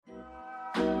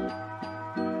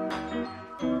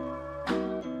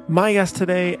My guest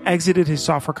today exited his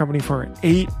software company for an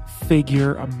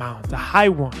 8-figure amount, a high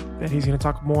one that he's going to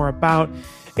talk more about,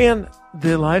 and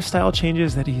the lifestyle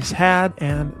changes that he's had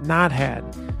and not had.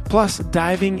 Plus,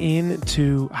 diving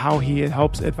into how he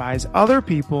helps advise other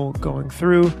people going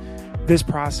through this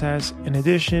process, in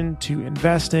addition to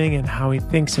investing and how he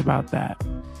thinks about that.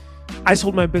 I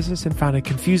sold my business and found it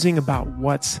confusing about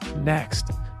what's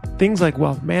next. Things like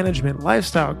wealth management,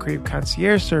 lifestyle, creative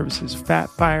concierge services, Fat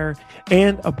Fire,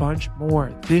 and a bunch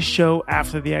more. This show,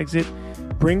 After the Exit,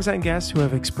 brings on guests who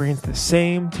have experienced the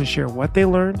same to share what they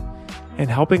learned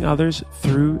and helping others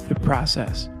through the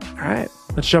process. All right,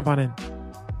 let's jump on in.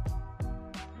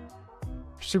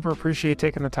 Super appreciate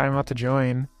taking the time out to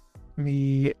join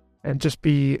me and just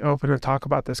be open to talk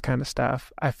about this kind of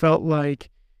stuff. I felt like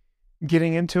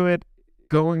getting into it,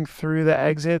 going through the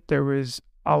exit, there was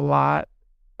a lot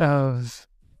of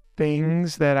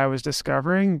things that I was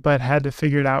discovering, but had to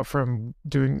figure it out from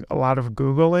doing a lot of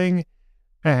Googling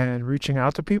and reaching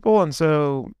out to people. And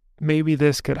so maybe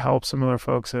this could help some other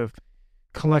folks of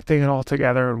collecting it all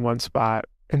together in one spot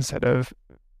instead of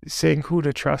seeing who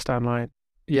to trust online.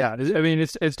 Yeah, I mean,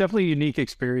 it's definitely a unique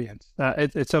experience.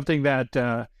 It's something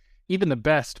that even the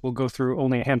best will go through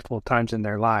only a handful of times in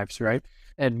their lives, right?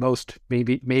 And most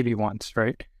maybe once,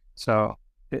 right? So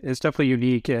it's definitely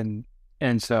unique, and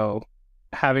so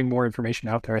having more information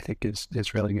out there, I think,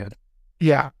 is really good.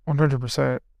 Yeah,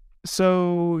 100%.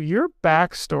 So your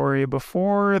backstory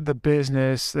before the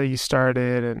business that you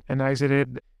started and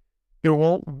exited,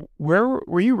 where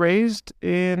were you raised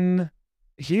in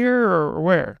here or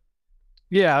where?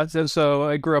 Yeah, so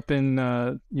I grew up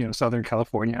in Southern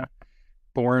California,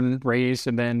 born, raised,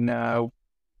 and then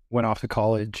went off to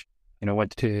college.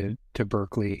 Went to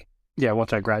Berkeley. Yeah,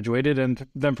 once I graduated, and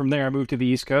then from there I moved to the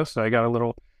East Coast. So I got a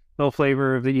little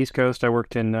flavor of the East Coast. I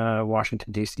worked in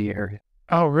Washington D.C. area.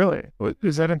 Oh, really?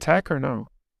 Is that in tech or no?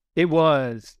 It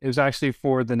was actually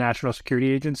for the National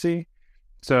Security Agency.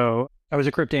 So I was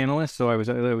a crypt analyst. So I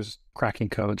was cracking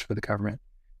codes for the government.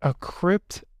 A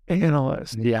crypt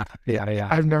analyst? Yeah.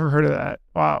 I've never heard of that.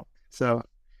 Wow. So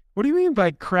what do you mean by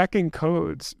cracking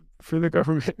codes for the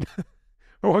government?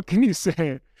 What can you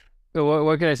say?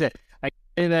 What can I say? I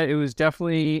say that it was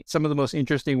definitely some of the most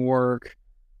interesting work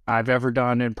I've ever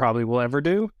done and probably will ever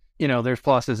do. There's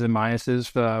pluses and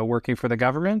minuses working for the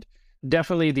government.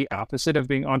 Definitely the opposite of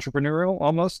being entrepreneurial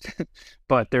almost,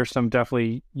 but there's some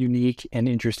definitely unique and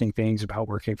interesting things about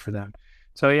working for them.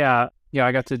 So yeah,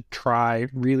 I got to try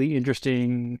really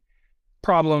interesting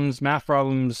problems, math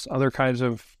problems, other kinds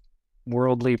of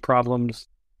worldly problems.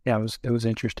 Yeah, it was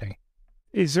interesting.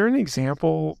 Is there an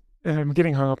example? And I'm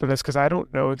getting hung up on this because I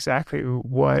don't know exactly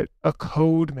what a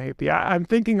code may be. I'm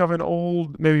thinking of an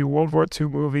old, maybe World War II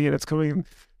movie, and it's coming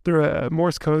through a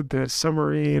Morse code to a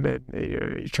submarine, and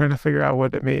you're trying to figure out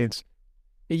what it means.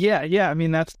 Yeah. I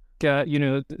mean, that's,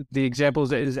 the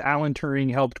example is Alan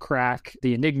Turing helped crack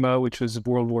the Enigma, which was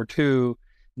World War II.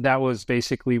 That was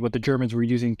basically what the Germans were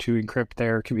using to encrypt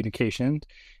their communications.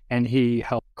 And he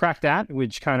helped crack that,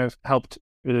 which kind of helped.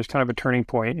 There's kind of a turning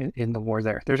point in the war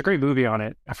there. There's a great movie on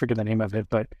it. I forget the name of it,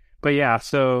 but yeah,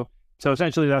 so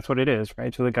essentially that's what it is,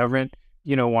 right? So the government,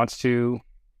 wants to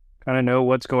kind of know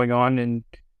what's going on in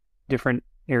different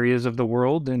areas of the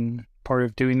world, and part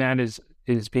of doing that is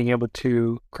being able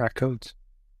to crack codes.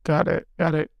 Got it.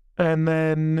 And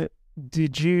then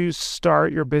did you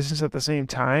start your business at the same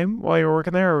time while you were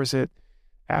working there, or was it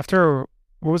after, or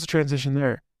what was the transition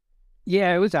there?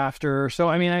 Yeah, it was after. So,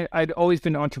 I mean, I'd always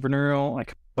been entrepreneurial.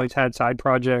 Like, always had side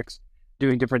projects,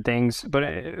 doing different things. But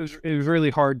it was really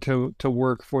hard to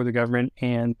work for the government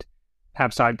and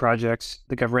have side projects.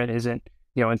 The government isn't,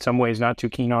 in some ways not too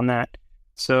keen on that.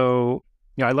 So,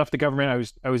 I left the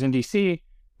government. I was in D.C.,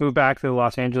 moved back to the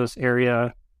Los Angeles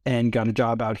area and got a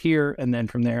job out here. And then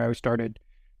from there, I started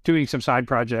doing some side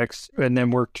projects and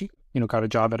then worked, got a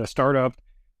job at a startup.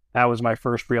 That was my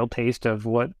first real taste of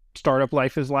what startup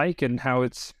life is like and how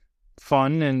it's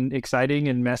fun and exciting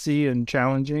and messy and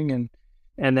challenging.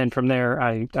 And then from there,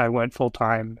 I went full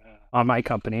time on my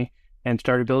company and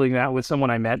started building that with someone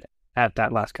I met at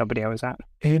that last company I was at.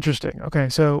 Interesting. Okay.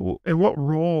 So in what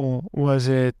role was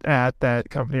it at that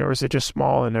company, or was it just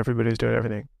small and everybody's doing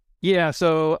everything? Yeah.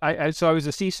 So I was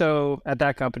a CISO at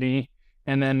that company.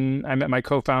 And then I met my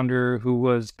co-founder, who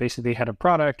was basically head of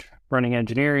product, running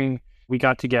engineering. We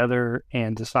got together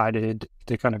and decided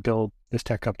to kind of build this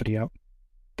tech company out.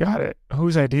 Got it.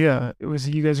 Whose idea? Was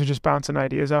it you guys are just bouncing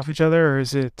ideas off each other, or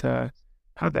is it,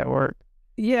 how'd that work?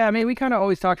 Yeah, I mean, we kind of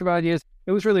always talked about ideas.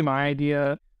 It was really my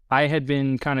idea. I had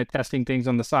been kind of testing things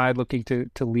on the side, looking to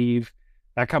leave.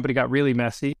 That company got really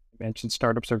messy. mentioned,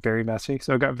 startups are very messy.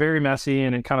 So it got very messy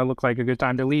and it kind of looked like a good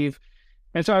time to leave.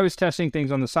 And so I was testing things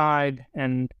on the side,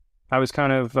 and I was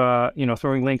kind of,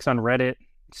 throwing links on Reddit,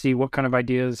 see what kind of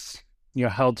ideas,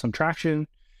 held some traction.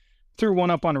 Threw one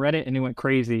up on Reddit and it went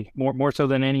crazy, more so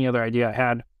than any other idea I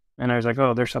had. And I was like,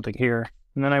 oh, there's something here.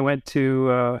 And then I went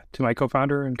to my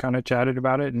co-founder and kind of chatted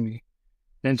about it, and we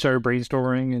then started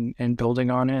brainstorming and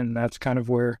building on it. And that's kind of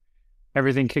where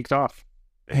everything kicked off.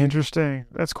 Interesting.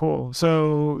 That's cool.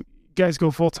 So you guys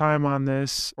go full time on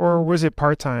this, or was it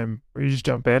part time? Or you just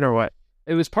jump in, or what?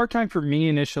 It was part-time for me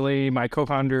initially. My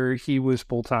co-founder, he was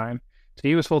full-time. So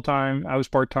he was full-time. I was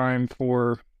part-time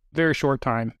for a very short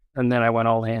time. And then I went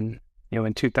all in,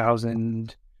 in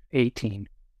 2018.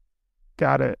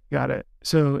 Got it.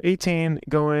 So 18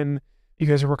 going, you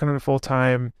guys are working on it full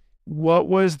time. What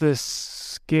was the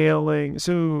scaling?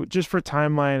 So just for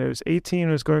timeline, it was 18,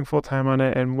 it was going full time on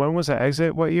it. And when was the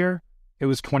exit? What year? It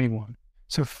was 21.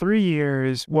 So 3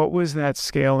 years. What was that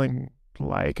scaling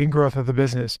like and growth of the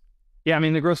business? Yeah, I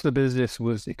mean, the growth of the business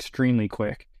was extremely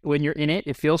quick. When you're in it,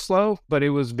 it feels slow, but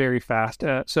it was very fast.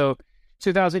 So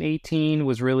 2018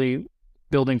 was really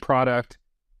building product,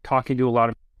 talking to a lot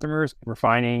of customers,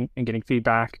 refining and getting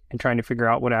feedback and trying to figure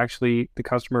out what actually the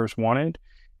customers wanted.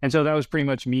 And so that was pretty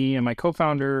much me and my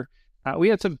co-founder. We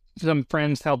had some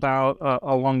friends help out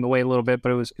along the way a little bit,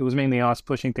 but it was mainly us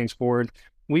pushing things forward.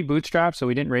 We bootstrapped, so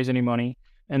we didn't raise any money.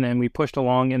 And then we pushed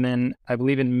along. And then I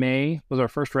believe in May was our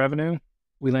first revenue.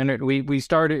 We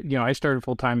started, I started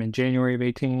full time in January of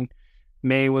 18.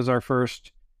 May was our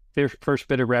first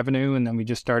bit of revenue. And then we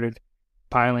just started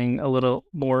piling a little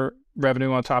more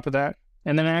revenue on top of that.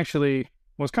 And then actually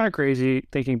what's kind of crazy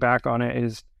thinking back on it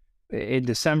is in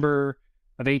December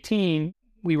of 18,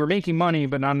 we were making money,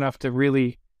 but not enough to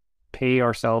really pay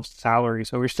ourselves salary.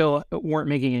 So we still weren't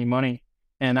making any money.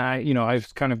 And I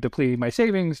was kind of depleting my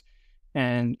savings.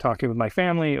 And talking with my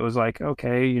family, it was like,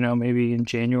 okay, maybe in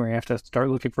January I have to start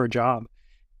looking for a job.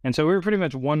 And so we were pretty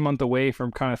much 1 month away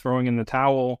from kind of throwing in the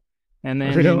towel. And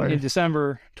then in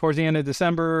December, towards the end of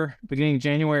December, beginning of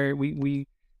January, we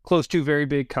closed 2 very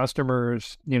big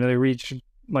customers. They reached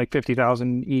like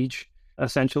 50,000 each,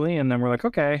 essentially. And then we're like,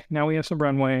 okay, now we have some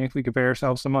runway. We could pay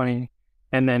ourselves some money.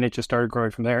 And then it just started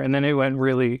growing from there. And then it went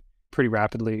really pretty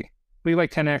rapidly. We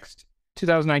 10x'd.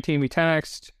 2019, we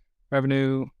 10x'd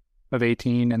revenue of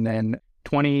 18, and then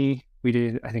 20 we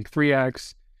did I think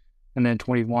 3x, and then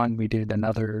 21 we did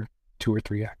another 2 or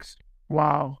 3x.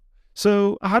 Wow.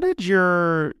 So how did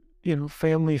your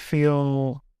family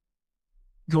feel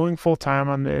going full time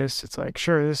on this? It's like,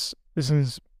 sure, this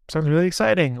is sounds really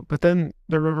exciting, but then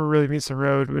the rubber really meets the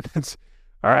road when it's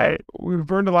all right, we've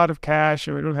burned a lot of cash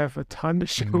and we don't have a ton to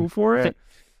show for it.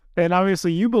 And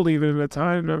obviously you believe in it a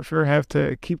ton, and I'm sure have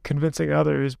to keep convincing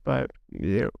others, but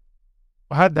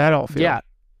how'd that all feel? Yeah.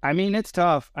 I mean, it's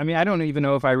tough. I mean, I don't even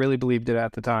know if I really believed it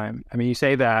at the time. I mean, you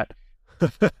say that,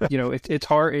 it's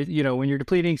hard, when you're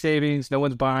depleting savings, no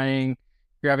one's buying,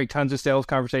 you're having tons of sales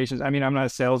conversations. I mean, I'm not a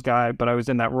sales guy, but I was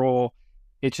in that role.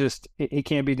 It's just, it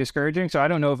can be discouraging. So I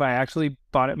don't know if I actually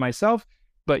bought it myself,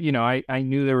 but, I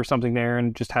knew there was something there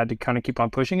and just had to kind of keep on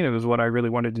pushing it. It was what I really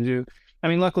wanted to do. I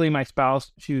mean, luckily my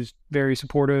spouse, she was very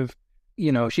supportive.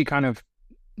 She kind of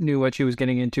knew what she was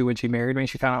getting into when she married me.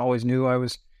 She kind of always knew I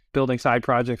was building side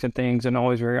projects and things and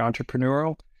always very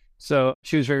entrepreneurial. So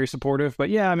she was very supportive. But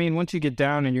yeah, I mean, once you get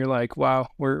down and you're like, wow,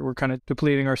 we're kind of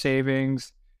depleting our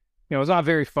savings, it's not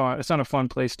very fun. It's not a fun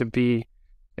place to be.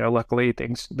 Luckily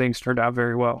things turned out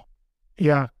very well.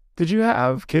 Yeah. Did you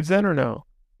have kids then or no?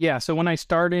 Yeah. So when I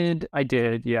started, I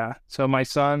did. Yeah. So my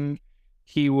son,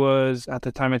 he was at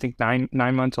the time, I think 9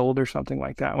 months old or something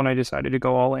like that when I decided to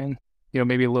go all in,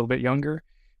 maybe a little bit younger.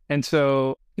 And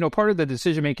so, part of the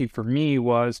decision making for me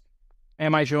was,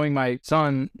 am I showing my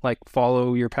son,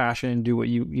 follow your passion, do what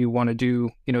you want to do,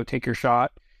 take your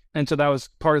shot. And so that was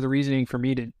part of the reasoning for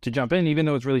me to jump in, even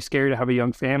though it's really scary to have a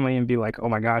young family and be like, oh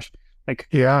my gosh,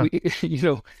 yeah,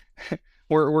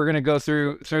 we're going to go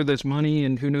through this money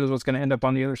and who knows what's going to end up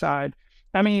on the other side.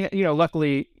 I mean,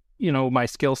 luckily, my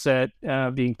skill set,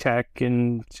 being tech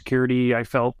and security, I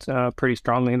felt pretty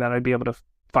strongly that I'd be able to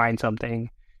find something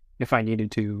if I needed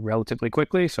to relatively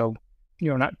quickly. So,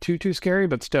 not too scary,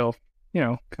 but still,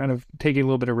 kind of taking a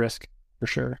little bit of risk for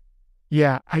sure.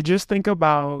 Yeah. I just think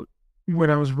about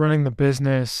when I was running the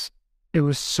business, it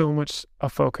was so much a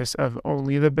focus of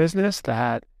only the business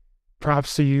that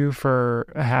props to you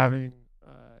for having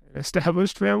an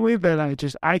established family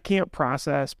that I can't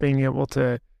process being able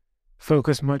to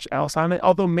focus much else on it.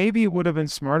 Although maybe it would have been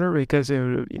smarter because it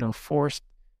would have, forced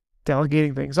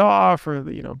delegating things off or,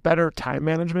 better time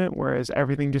management, whereas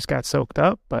everything just got soaked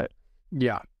up. But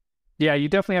yeah, Yeah, you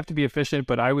definitely have to be efficient,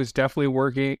 but I was definitely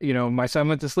working. My son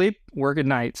went to sleep, working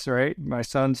nights, right? My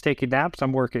son's taking naps,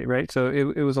 I'm working, right? So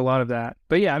it was a lot of that.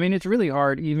 But yeah, I mean, it's really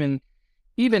hard, even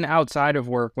outside of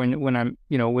work when I'm,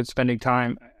 with spending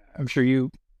time. I'm sure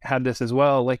you had this as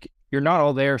well. Like you're not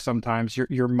all there sometimes.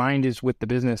 Your mind is with the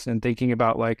business and thinking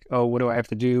about like, oh, what do I have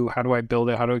to do? How do I build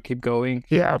it? How do I keep going?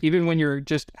 Yeah. Even when you're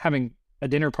just having a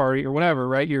dinner party or whatever,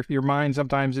 right? Your mind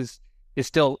sometimes is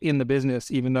still in the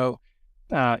business, even though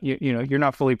you're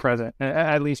not fully present,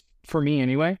 at least for me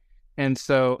anyway. And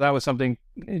so that was something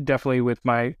definitely with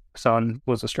my son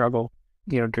was a struggle,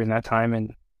 during that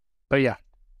time. But yeah,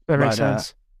 That makes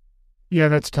sense. Yeah,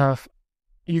 that's tough.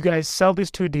 You guys sell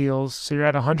these two deals, so you're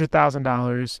at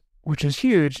 $100,000, which is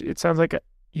huge. It sounds like, at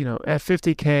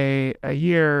 $50K a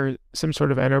year, some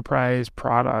sort of enterprise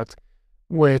product,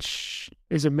 which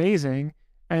is amazing.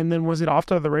 And then was it off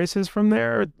to the races from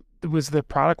there? Was the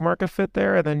product market fit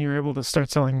there, and then you were able to start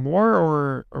selling more,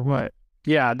 or what?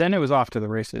 Yeah, then it was off to the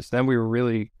races. Then we were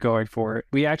really going for it.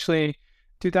 We actually,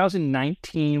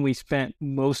 2019, we spent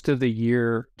most of the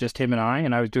year, just him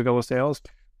and I was doing all the sales.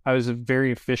 I was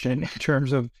very efficient in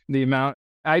terms of the amount.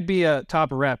 I'd be a top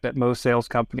rep at most sales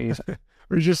companies.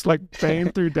 We're just like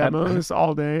banging through demos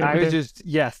all day.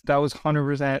 Yes, that was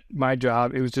 100% my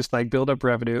job. It was just like build up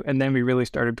revenue. And then we really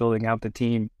started building out the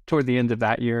team toward the end of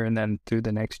that year and then through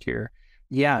the next year.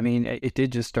 Yeah, I mean, it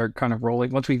did just start kind of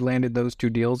rolling. Once we landed those two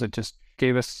deals, it just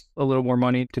gave us a little more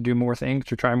money to do more things,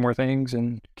 to try more things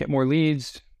and get more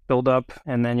leads, build up.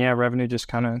 And then, yeah, revenue just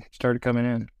kind of started coming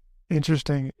in.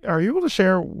 Interesting. Are you able to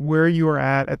share where you were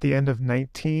at the end of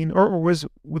 19, or was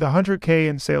with 100K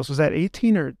in sales? Was that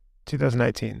 18 or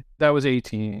 2019? That was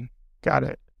 18. Got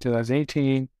it.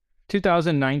 2018.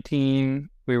 2019,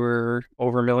 we were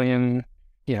over $1 million,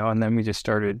 and then we just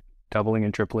started doubling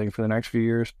and tripling for the next few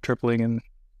years, tripling and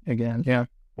again. Yeah.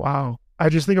 Wow. I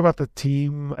just think about the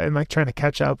team and like trying to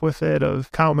catch up with it of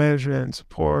account management and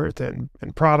support and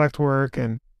product work.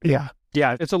 And yeah.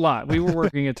 Yeah, it's a lot. We were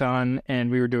working a ton and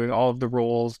we were doing all of the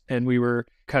roles and we were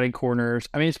cutting corners.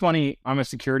 I mean, it's funny. I'm a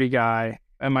security guy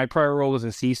and my prior role was a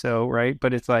CISO, right?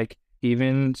 But it's like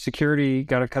even security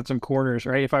got to cut some corners,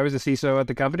 right? If I was a CISO at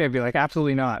the company, I'd be like,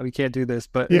 absolutely not. We can't do this.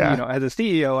 But, as a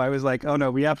CEO, I was like, oh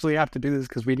no, we absolutely have to do this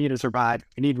because we need to survive.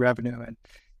 We need revenue and,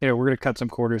 we're going to cut some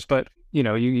corners. But,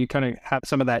 you kind of have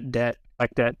some of that debt,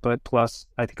 but plus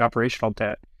I think operational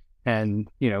debt. And,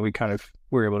 we kind of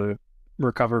were able to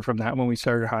recover from that when we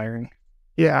started hiring.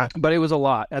 Yeah. But it was a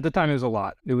lot. At the time, it was a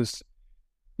lot. It was,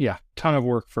 ton of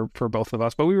work for both of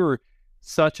us. But we were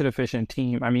such an efficient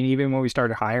team. I mean, even when we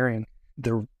started hiring,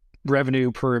 the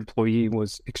revenue per employee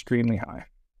was extremely high.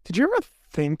 Did you ever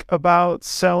think about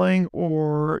selling,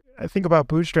 or I think about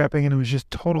bootstrapping and it was just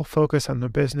total focus on the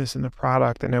business and the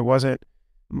product and it wasn't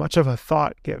much of a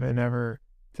thought given ever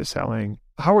to selling?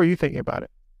 How were you thinking about it?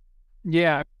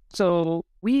 Yeah. So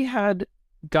we had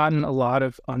gotten a lot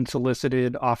of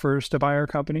unsolicited offers to buy our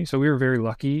company. So we were very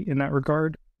lucky in that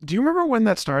regard. Do you remember when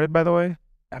that started, by the way?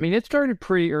 I mean, it started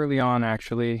pretty early on,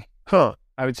 actually. Huh.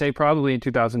 I would say probably in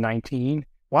 2019.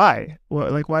 Why?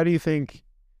 Well, why do you think?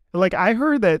 I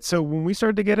heard that, so when we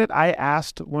started to get it, I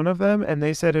asked one of them and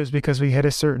they said it was because we hit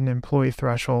a certain employee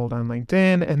threshold on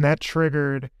LinkedIn and that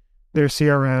triggered their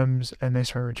CRMs and they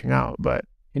started reaching out. But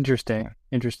Interesting.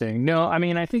 No, I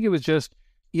mean, I think it was just,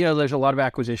 there's a lot of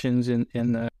acquisitions in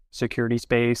the security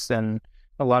space and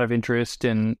a lot of interest,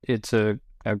 and it's a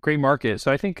great market.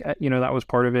 So I think, that was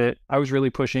part of it. I was really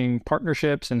pushing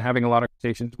partnerships and having a lot of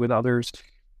conversations with others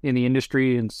in the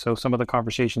industry. And so some of the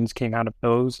conversations came out of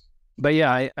those. But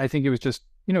yeah, I think it was just,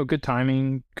 good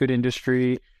timing, good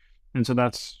industry. And so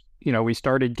that's, we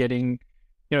started getting,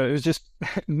 it was just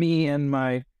me and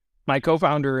my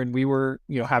co-founder, and we were,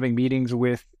 having meetings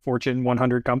with Fortune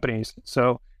 100 companies.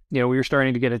 So, we were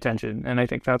starting to get attention. And I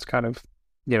think that's kind of,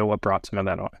 what brought some of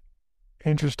that on.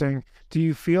 Interesting. Do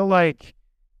you feel like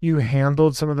you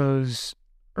handled some of those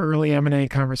early M&A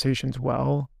conversations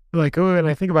well? And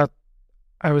I think about,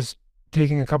 I was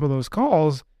taking a couple of those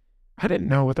calls. I didn't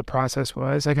know what the process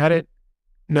was. I didn't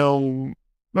know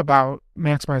about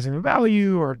maximizing the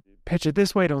value or pitch it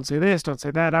this way. Don't say this, don't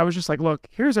say that. I was just like, look,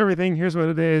 here's everything. Here's what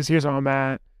it is. Here's how I'm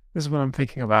at. This is what I'm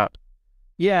thinking about.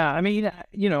 Yeah, I mean,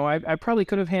 I probably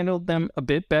could have handled them a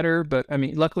bit better, but I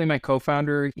mean, luckily my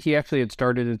co-founder, he actually had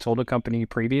started and sold a company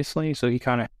previously, so he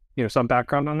kind of, some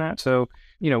background on that. So,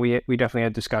 we definitely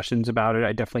had discussions about it.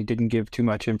 I definitely didn't give too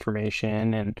much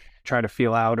information and try to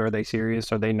feel out, are they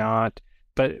serious? Are they not?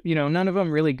 But, none of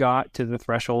them really got to the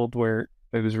threshold where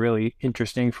it was really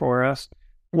interesting for us.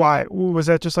 Why? Was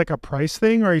that just like a price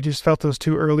thing, or you just felt it was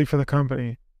too early for the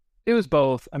company? It was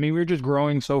both. I mean, we were just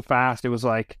growing so fast. It was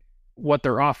like, what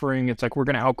they're offering, it's like, we're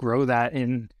going to outgrow that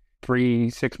in 3,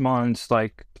 6 months.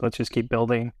 Like, let's just keep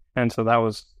building. And so that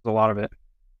was a lot of it.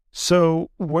 So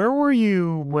where were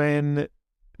you when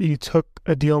you took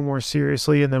a deal more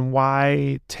seriously, and then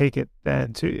why take it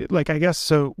then to, like, I guess,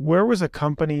 so where was a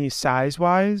company size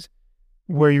wise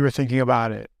where you were thinking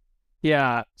about it?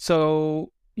 Yeah.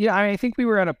 So, yeah, I think we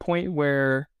were at a point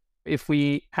where if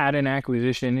we had an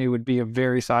acquisition, it would be a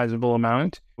very sizable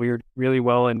amount. We were really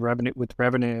well in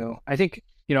revenue. I think,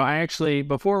 I actually,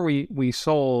 before we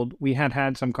sold, we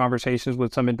had some conversations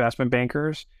with some investment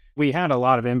bankers. We had a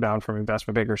lot of inbound from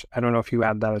investment bankers. I don't know if you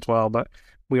had that as well, but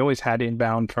we always had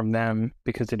inbound from them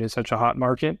because it is such a hot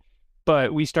market.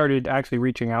 But we started actually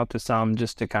reaching out to some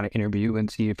just to kind of interview and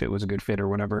see if it was a good fit or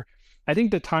whatever. I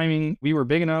think the timing, we were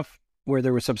big enough where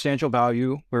there was substantial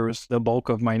value, where was the bulk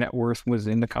of my net worth was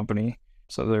in the company.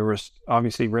 So there was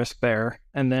obviously risk there.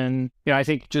 And then, I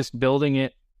think just building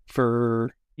it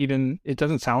for even, it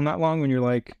doesn't sound that long when you're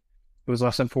like, it was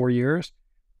less than 4 years,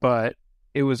 but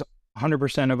it was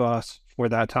 100% of us for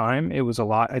that time. It was a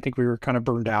lot. I think we were kind of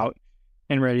burned out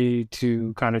and ready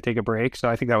to kind of take a break. So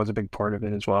I think that was a big part of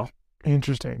it as well.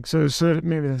 Interesting. So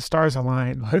maybe the stars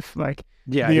aligned with like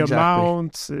Yeah, the exactly.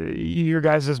 amount, your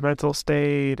guys' mental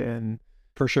state, and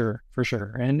For sure.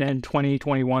 And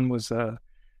 2021 was a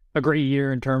great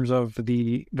year in terms of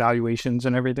the valuations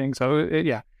and everything. So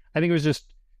yeah, I think it was just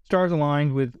stars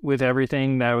aligned with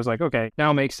everything that was like, okay,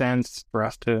 now it makes sense for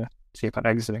us to see about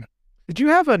exiting. did you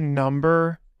have a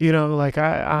number? Like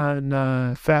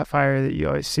on Fat Fire that you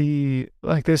always see,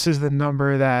 like this is the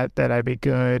number that I'd be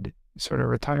good sort of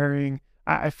retiring.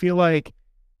 I feel like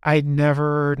I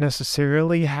never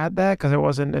necessarily had that because I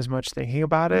wasn't as much thinking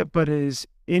about it, but it is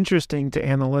interesting to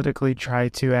analytically try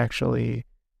to actually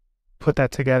put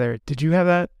that together. Did you have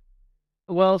that?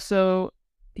 Well, so,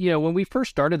 when we first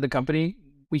started the company,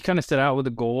 we kind of set out with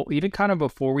a goal, even kind of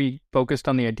before we focused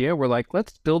on the idea. We're like,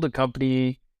 let's build a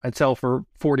company and sell for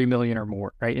 40 million or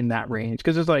more, right? In that range.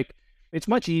 Because it's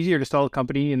much easier to sell a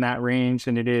company in that range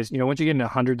than it is, once you get into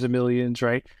hundreds of millions,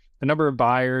 right? The number of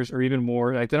buyers or even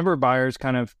more, like the number of buyers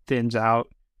kind of thins out.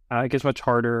 It gets much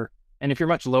harder. And if you're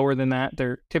much lower than that,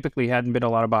 there typically hadn't been a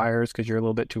lot of buyers because you're a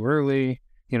little bit too early.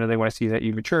 They want to see that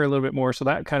you mature a little bit more. So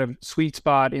that kind of sweet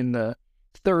spot in the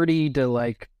 30 to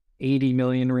like 80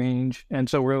 million range. And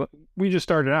so we just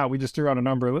started out, we just threw out a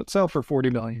number, let's sell for 40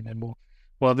 million and we'll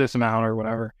have this amount or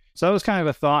whatever. So that was kind of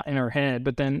a thought in our head.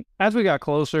 But then as we got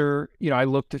closer, I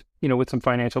looked at, with some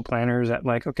financial planners at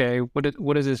like, okay, what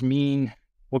does this mean?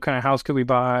 What kind of house could we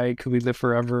buy? Could we live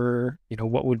forever?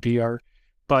 What would be our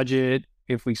budget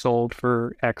if we sold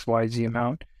for X, Y, Z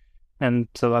amount? And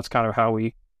so that's kind of how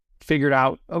we figured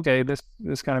out, okay, this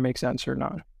kind of makes sense or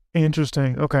not.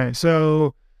 Interesting. Okay.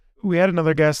 So we had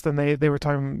another guest and they were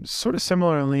talking sort of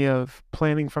similarly of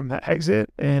planning from the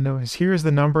exit. And it was, here's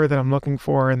the number that I'm looking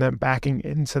for, and then backing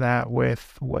into that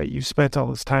with what you spent all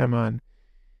this time on.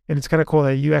 And it's kind of cool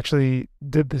that you actually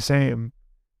did the same.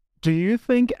 Do you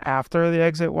think after the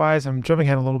exit wise, I'm jumping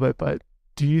ahead a little bit, but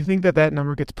do you think that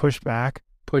number gets pushed back?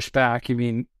 Pushed back, you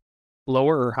mean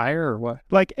lower or higher or what?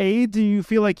 Like, A, do you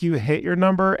feel like you hit your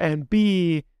number? And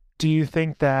B, do you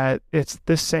think that it's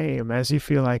the same as you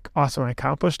feel like, awesome, I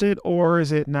accomplished it? Or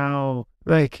is it now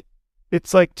like,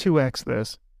 it's like 2x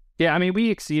this? Yeah, I mean, we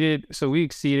exceeded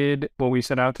what we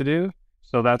set out to do.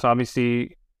 So that's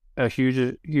obviously a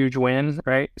huge win,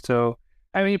 right? So,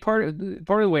 I mean, part of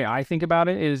the way I think about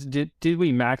it is, did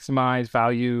we maximize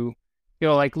value?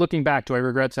 Like looking back, do I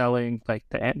regret selling? Like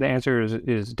the answer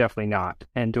is definitely not.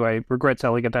 And do I regret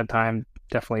selling at that time?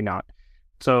 Definitely not.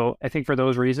 So I think for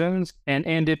those reasons, and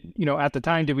if, at the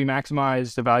time, did we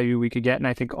maximize the value we could get? And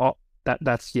I think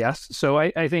that's yes. So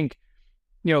I think,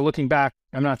 looking back,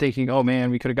 I'm not thinking, oh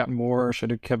man, we could have gotten more, or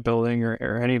should have kept building,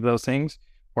 or any of those things,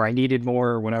 or I needed more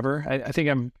or whatever. I think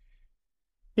I'm,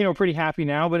 pretty happy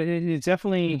now, but it's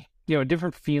definitely, a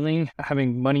different feeling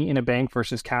having money in a bank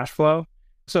versus cash flow.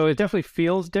 So it definitely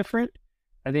feels different.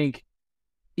 I think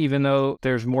even though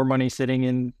there's more money sitting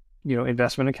in,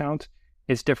 investment accounts,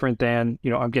 it's different than,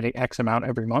 I'm getting X amount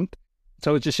every month.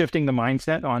 So it's just shifting the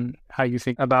mindset on how you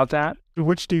think about that.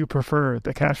 Which do you prefer,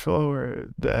 the cash flow or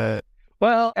the...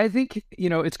 Well, I think,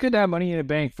 it's good to have money in a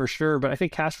bank for sure, but I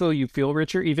think cash flow, you feel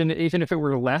richer, even if it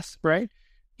were less, right?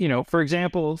 For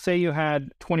example, say you had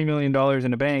 $20 million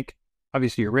in a bank.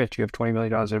 Obviously you're rich, you have $20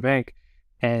 million in a bank,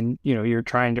 and, you're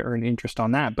trying to earn interest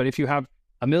on that. But if you have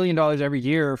 $1 million every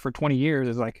year for 20 years,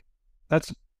 it's like,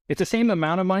 it's the same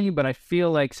amount of money, but I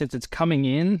feel like since it's coming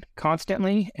in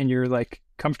constantly and you're like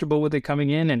comfortable with it coming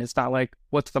in, and it's not like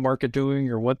what's the market doing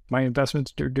or what my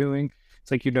investments are doing.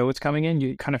 It's like, it's coming in,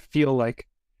 you kind of feel like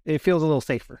it feels a little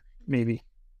safer, maybe.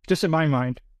 just in my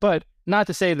mind. But not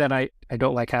to say that I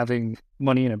don't like having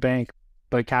money in a bank,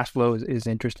 but cash flow is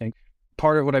interesting.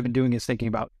 Part of what I've been doing is thinking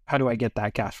about how do I get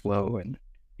that cash flow and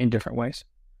in different ways.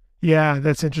 Yeah,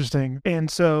 that's interesting. And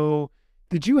so,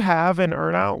 did you have an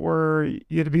earnout where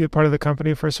you had to be a part of the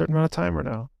company for a certain amount of time or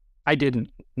no? I didn't.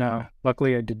 No,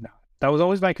 luckily I did not. That was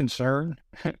always my concern.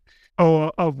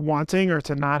 Oh, of wanting or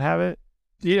to not have it?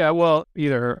 Yeah, well,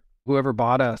 either whoever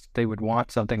bought us, they would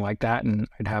want something like that, and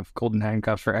I'd have golden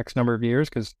handcuffs for X number of years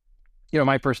because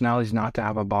my personality is not to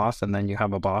have a boss, and then you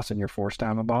have a boss, and you're forced to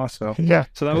have a boss. So, Yeah.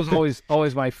 so that was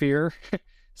always my fear.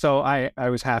 So I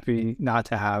was happy not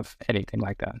to have anything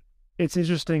like that. It's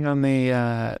interesting on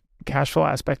the cash flow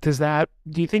aspect.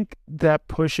 Do you think that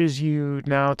pushes you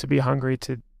now to be hungry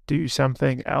to do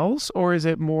something else? Or is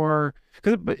it more,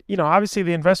 because, obviously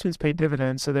the investments pay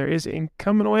dividends, so there is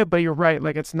income in a way, but you're right.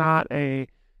 Like it's not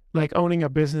like owning a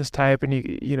business type and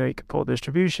you can pull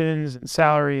distributions and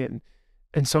salary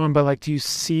and so on. But like, do you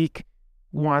seek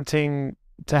wanting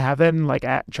to have that and like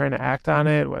trying to act on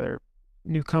it, whether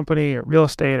new company or real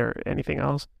estate or anything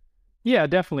else? Yeah,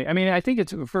 definitely. I mean, I think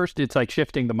it's like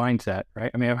shifting the mindset, right?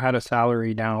 I mean, I've had a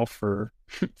salary now for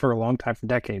for a long time, for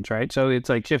decades, right? So it's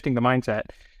like shifting the mindset.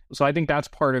 So I think that's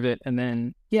part of it. And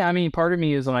then, yeah, I mean, part of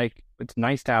me is like, it's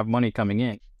nice to have money coming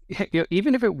in.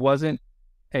 Even if it wasn't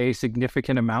a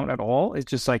significant amount at all, it's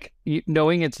just like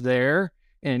knowing it's there.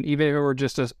 And even if it were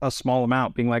just a small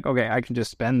amount, being like, okay, I can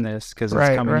just spend this because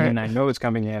it's coming in. I know it's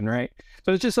coming in, right?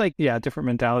 So it's just like, yeah, different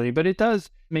mentality. But it does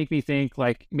make me think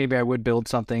like maybe I would build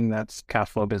something that's cash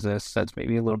flow business that's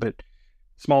maybe a little bit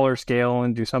smaller scale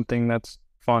and do something that's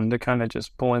fun to kind of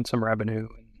just pull in some revenue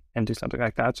and do something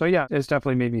like that. So yeah, it's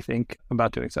definitely made me think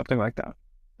about doing something like that.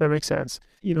 That makes sense.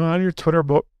 On your Twitter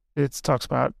book, it talks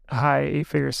about high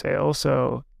 8-figure sales,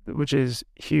 so which is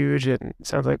huge and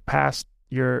sounds like past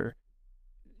your.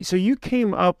 So you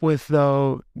came up with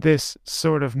though this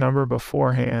sort of number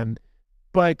beforehand,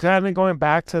 but kind of going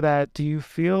back to that, do you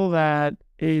feel that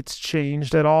it's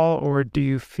changed at all, or do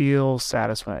you feel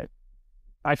satisfied?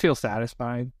 I feel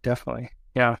satisfied, definitely.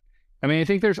 Yeah. I mean, I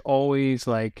think there's always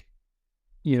like,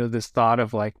 this thought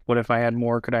of like, what if I had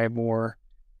more? Could I have more?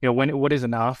 What is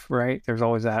enough, right? There's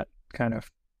always that kind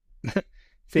of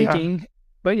thinking. Yeah.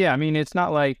 But yeah, I mean, it's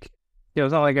not like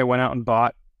I went out and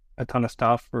bought a ton of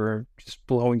stuff or just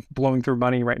blowing through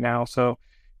money right now. So,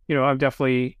 I'm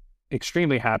definitely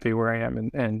extremely happy where I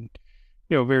am and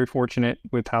very fortunate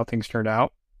with how things turned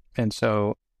out. And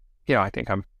so, I think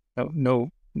I'm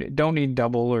don't need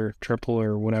double or triple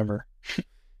or whatever.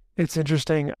 It's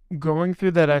interesting. Going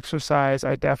through that exercise,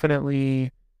 I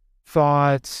definitely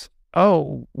thought,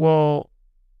 oh, well,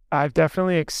 I've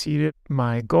definitely exceeded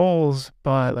my goals,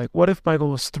 but like, what if my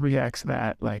goal was 3x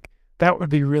that? Like, that would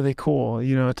be really cool,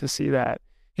 to see that.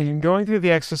 And going through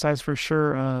the exercise for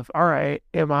sure of, all right,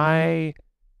 am I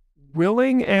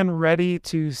willing and ready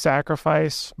to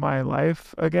sacrifice my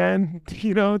life again,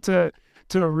 to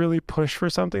really push for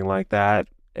something like that?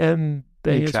 And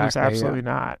the answer is absolutely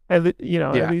not, at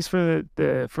least for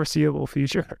the foreseeable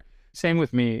future. Same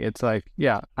with me. It's like,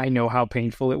 yeah, I know how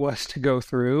painful it was to go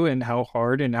through and how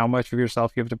hard and how much of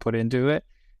yourself you have to put into it.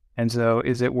 And so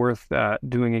is it worth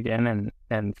doing again?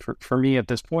 And for me at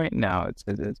this point, no,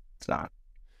 it's not.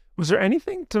 Was there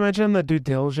anything to mention the due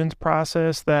diligence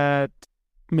process that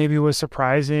maybe was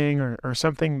surprising or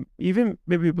something, even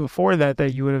maybe before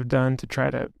that you would have done to try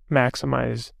to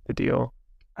maximize the deal?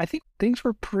 I think things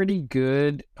were pretty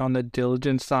good on the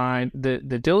diligence side. The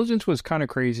diligence was kind of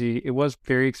crazy. It was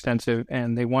very extensive,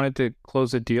 and they wanted to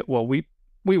close the deal. Well, we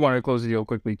wanted to close the deal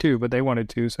quickly too, but they wanted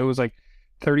to. So it was like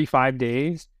 35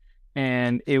 days,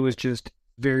 and it was just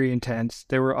very intense.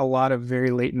 There were a lot of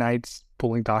very late nights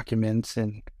pulling documents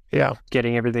and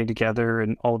getting everything together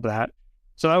and all of that.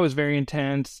 So that was very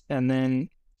intense. And then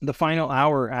the final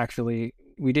hour, actually,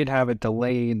 we did have a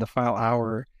delay in the final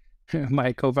hour.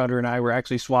 My co-founder and I were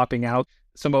actually swapping out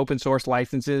some open source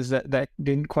licenses that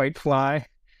didn't quite fly.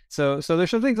 So there's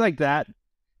some things like that.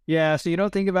 Yeah, so you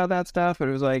don't think about that stuff, but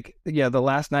it was like, yeah, the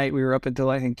last night we were up until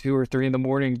I think 2 or 3 in the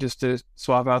morning just to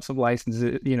swap out some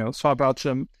licenses, swap out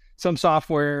some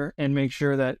software and make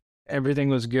sure that everything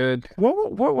was good.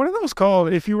 What are those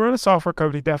called? If you run a software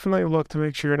company, definitely look to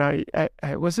make sure you're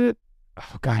not. Was it?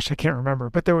 Oh gosh, I can't remember.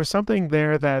 But there was something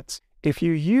there that's, if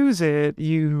you use it,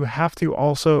 you have to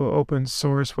also open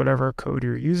source whatever code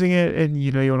you're using it, and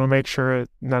you want to make sure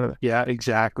none of the. Yeah,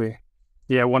 exactly.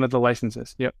 Yeah, one of the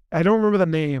licenses. Yep. I don't remember the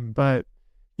name, but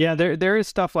yeah, there is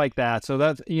stuff like that. So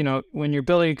that's when you're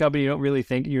building a company, you don't really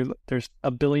think there's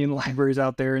a billion libraries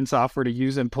out there in software to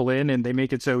use and pull in, and they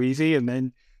make it so easy, and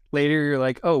then later you're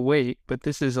like, oh wait, but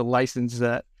this is a license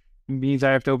that means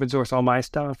I have to open source all my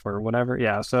stuff or whatever.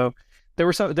 Yeah. So there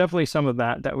were definitely some of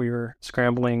that we were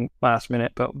scrambling last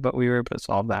minute, but we were able to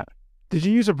solve that. Did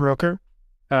you use a broker?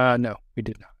 No, we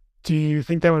did not. Do you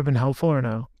think that would have been helpful or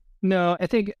no? No, I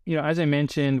think, as I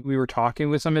mentioned, we were talking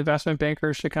with some investment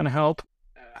bankers to kind of help.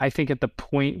 I think at the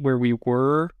point where we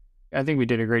were, I think we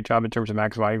did a great job in terms of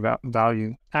maximizing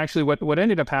value. Actually, what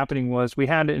ended up happening was we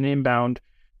had an inbound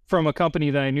from a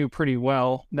company that I knew pretty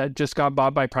well that just got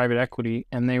bought by private equity.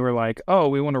 And they were like, oh,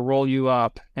 we want to roll you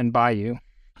up and buy you.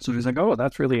 So he was like, oh,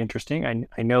 that's really interesting.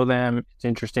 I know them. It's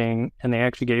interesting. And they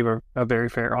actually gave a very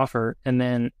fair offer. And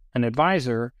then an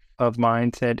advisor of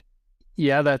mine said,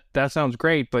 yeah, that sounds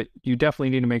great, but you definitely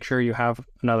need to make sure you have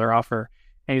another offer.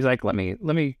 And he's like, let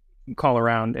me call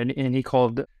around. And he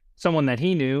called someone that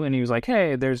he knew, and he was like,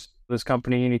 hey, there's this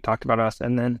company, and he talked about us.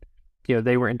 And then,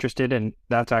 they were interested, and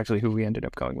that's actually who we ended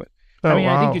up going with. Oh,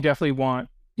 wow. I think you definitely want,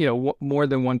 more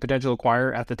than one potential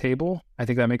acquirer at the table. I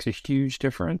think that makes a huge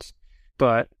difference.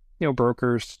 But,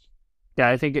 brokers, yeah,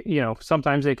 I think,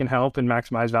 sometimes they can help and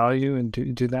maximize value and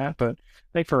do that. But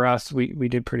I think for us, we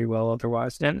did pretty well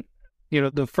otherwise. And,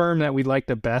 the firm that we liked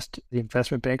the best, the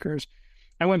investment bankers,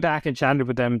 I went back and chatted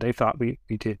with them. They thought we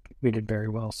did very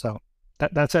well. So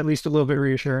that's at least a little bit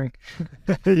reassuring.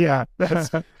 Yeah,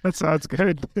 that sounds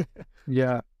good.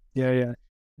 Yeah.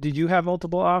 Did you have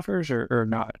multiple offers or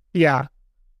not? Yeah.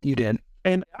 You did.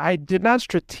 And I did not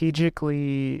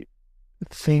strategically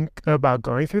think about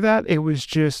going through that. It was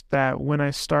just that when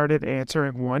I started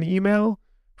answering one email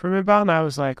from inbound, I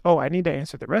was like, oh, I need to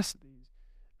answer the rest of these.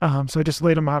 So I just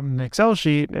laid them out in an Excel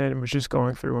sheet and was just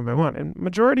going through one by one. And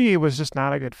majority was just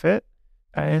not a good fit.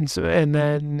 And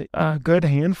then a good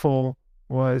handful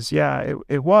was,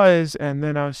 it was. And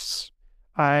then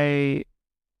I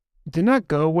did not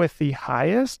go with the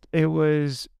highest. It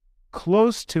was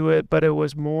close to it, but it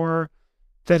was more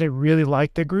that I really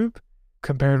liked the group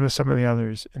compared with some of the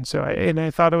others. And so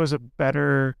I thought it was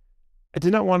I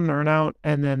did not want an earnout.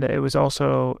 And then it was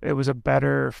a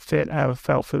better fit I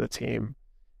felt for the team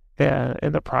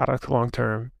and the product long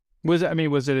term. Was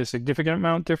it a significant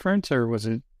amount difference, or was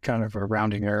it kind of a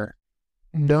rounding error?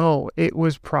 No, it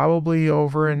was probably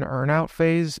over an earnout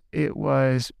phase. It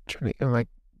was like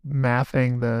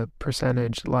mathing the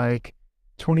percentage, like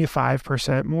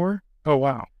 25% more. Oh,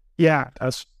 wow. Yeah.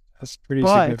 That's pretty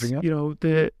significant.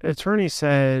 The attorney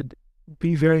said,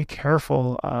 be very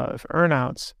careful of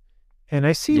earnouts. And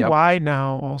I see why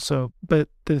now also. But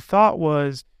the thought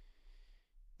was,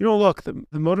 look, the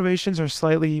motivations are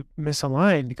slightly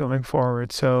misaligned going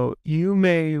forward. So you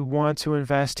may want to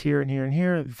invest here and here and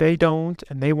here. They don't,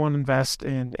 and they want to invest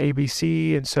in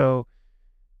ABC. And so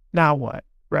now what,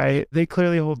 right? They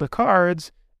clearly hold the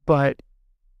cards, but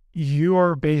you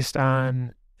are based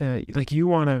on, you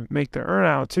want to make the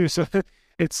earnout too. So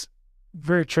it's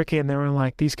very tricky. And they were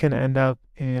like, these can end up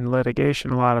in litigation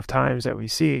a lot of times that we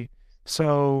see.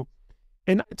 So,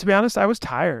 and to be honest, I was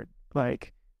tired.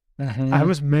 I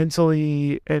was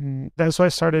mentally, and that's why I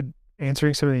started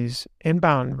answering some of these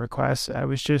inbound requests. I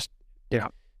was just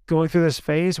going through this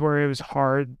phase where it was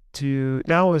hard to,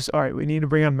 now it was, all right, we need to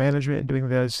bring on management and doing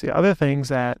the other things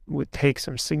that would take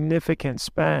some significant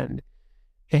spend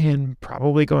and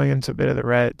probably going into a bit of the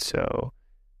red. So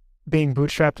being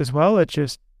bootstrapped as well, I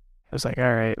was like,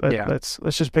 all right, let's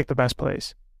just pick the best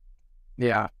place.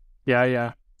 Yeah. Being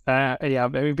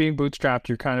bootstrapped,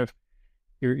 you're kind of,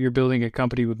 you're building a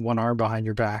company with one arm behind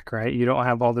your back, right? You don't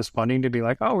have all this funding to be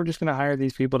like, oh, we're just going to hire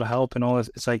these people to help and all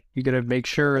this. It's like, you got to make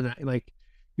sure that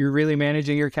you're really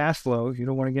managing your cash flow. You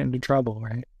don't want to get into trouble,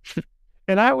 right?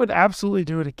 And I would absolutely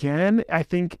do it again. I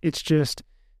think it's just,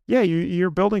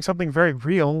 you're building something very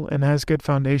real and has good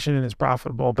foundation and is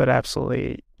profitable, but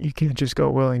absolutely you can't just go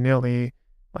willy-nilly.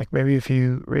 Like maybe if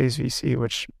you raise VC,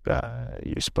 which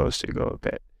you're supposed to go a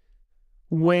bit.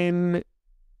 When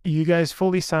you guys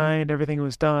fully signed, everything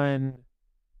was done,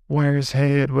 wires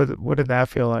hit, what did that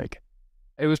feel like?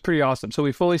 It was pretty awesome. So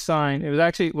we fully signed. It was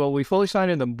actually, we fully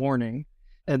signed in the morning,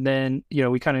 and then,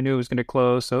 we kind of knew it was going to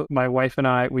close. So my wife and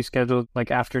I, we scheduled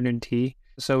afternoon tea.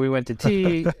 So we went to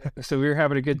tea. So we were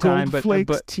having a good time. Gold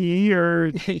Flakes tea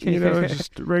or,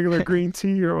 just regular green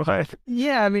tea or what?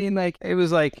 Yeah, it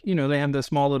was they have the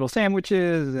small little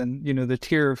sandwiches and, the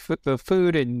tier of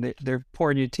food, and they're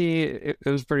pouring you tea. It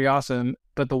was pretty awesome.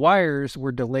 But the wires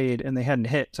were delayed and they hadn't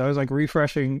hit. So I was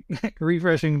refreshing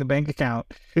the bank account.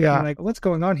 Yeah. I'm what's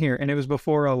going on here? And it was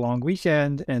before a long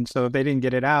weekend. And so if they didn't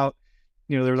get it out,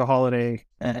 there was a holiday.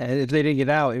 If they didn't get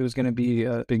out, it was going to be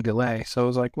a big delay. So I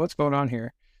was like, what's going on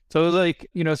here? So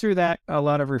it was through that, a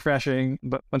lot of refreshing.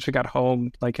 But once we got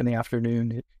home, in the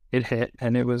afternoon, it hit.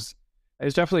 And it was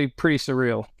definitely pretty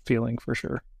surreal feeling for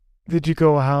sure. Did you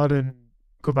go out and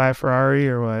go buy a Ferrari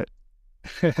or what?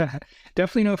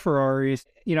 Definitely no Ferraris.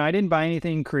 I didn't buy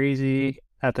anything crazy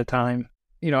at the time.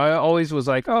 I always was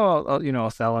like, oh, I'll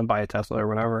sell and buy a Tesla or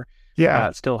whatever.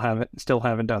 Yeah. Still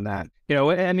haven't done that.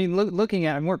 I mean, looking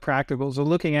at it more practical. So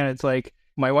looking at it, it's like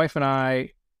my wife and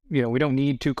I, we don't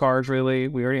need two cars really.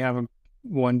 We already have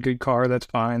one good car that's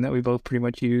fine that we both pretty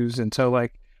much use. And so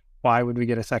like, why would we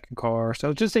get a second car?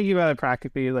 So just thinking about it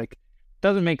practically, like,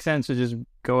 doesn't make sense to just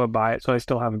go and buy it. So I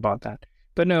still haven't bought that.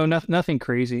 But no, nothing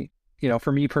crazy.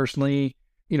 For me personally,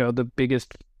 the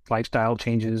biggest lifestyle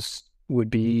changes would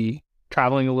be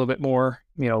traveling a little bit more.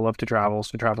 Love to travel,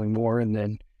 so traveling more, and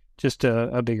then just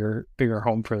a bigger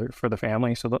home for the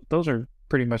family. So those are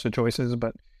pretty much the choices,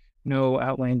 but no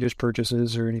outlandish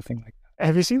purchases or anything like that.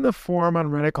 Have you seen the forum on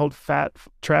Reddit called Fat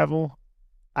Travel?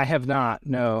 I have not.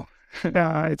 No.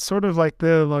 Yeah, it's sort of like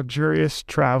the luxurious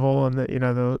travel,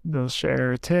 and they'll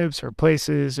share tips or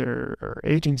places or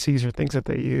agencies or things that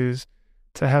they use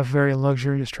to have very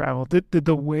luxurious travel. Did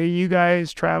the way you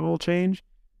guys travel change?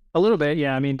 A little bit,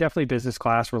 yeah. I mean, definitely business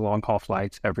class for long haul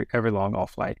flights. Every long haul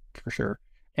flight for sure.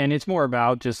 And it's more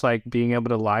about just like being able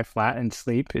to lie flat and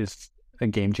sleep is a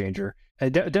game changer. I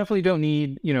definitely don't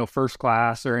need first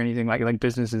class or anything like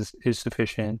business is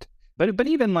sufficient. But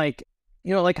even like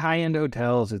like high end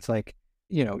hotels, it's like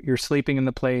you're sleeping in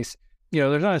the place.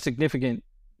 There's not a significant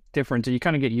difference. You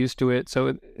kind of get used to it,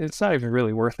 so it's not even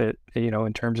really worth it.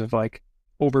 In terms of like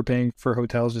overpaying for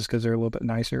hotels just because they're a little bit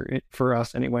nicer for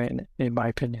us anyway, in my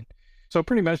opinion. So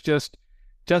pretty much just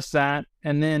that.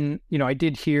 And then, I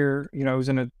did hear, I was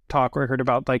in a talk where I heard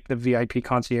about like the VIP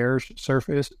concierge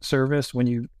service when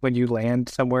you land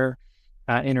somewhere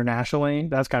internationally.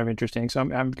 That's kind of interesting. So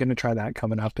I'm going to try that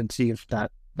coming up and see if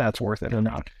that's worth it or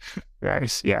not.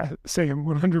 Nice. Yeah, same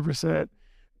 100%.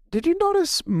 Did you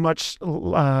notice much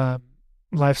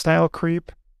lifestyle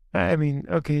creep? I mean,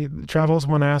 okay, travel is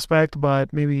one aspect,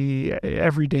 but maybe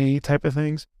everyday type of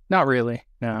things. Not really.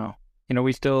 No.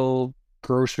 We still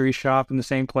grocery shop in the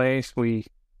same place. We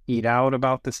eat out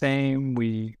about the same.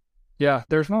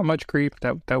 There's not much creep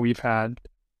that we've had.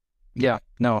 Yeah,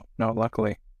 no,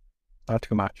 luckily, not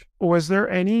too much. Was there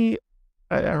any,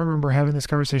 I remember having this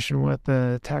conversation with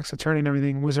the tax attorney and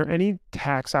everything. Was there any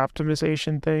tax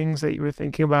optimization things that you were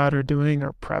thinking about or doing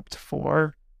or prepped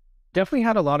for? Definitely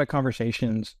had a lot of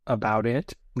conversations about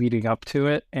it leading up to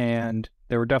it. And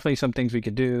there were definitely some things we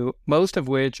could do, most of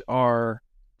which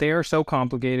they are so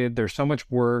complicated. There's so much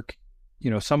work.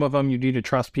 Some of them you need to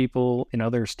trust people in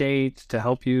other states to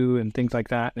help you and things like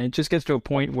that. And it just gets to a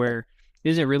point where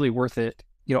is it really worth it?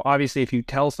 Obviously, if you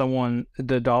tell someone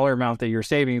the dollar amount that you're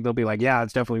saving, they'll be like, yeah,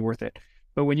 it's definitely worth it.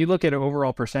 But when you look at an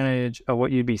overall percentage of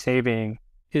what you'd be saving,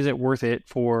 is it worth it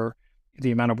for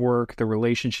the amount of work, the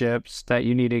relationships that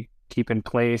you need to keep in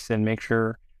place and make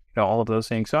sure, all of those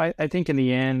things. So I think in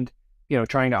the end,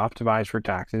 trying to optimize for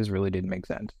taxes really didn't make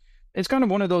sense. It's kind of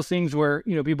one of those things where,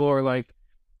 people are like,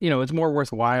 it's more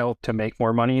worthwhile to make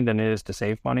more money than it is to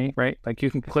save money, right? Like you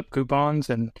can clip coupons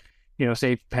and,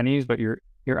 save pennies, but your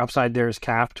upside there is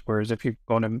capped. Whereas if you're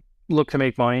going to look to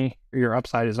make money, your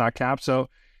upside is not capped. So,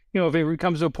 if it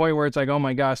comes to a point where it's like, oh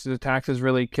my gosh, the taxes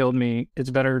really killed me, it's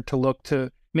better to look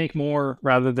to make more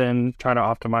rather than try to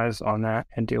optimize on that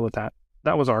and deal with that.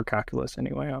 That was our calculus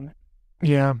anyway on it.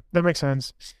 Yeah, that makes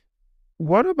sense.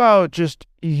 What about just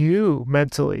you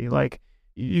mentally? Like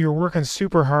you're working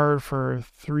super hard for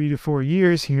 3 to 4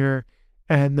 years here.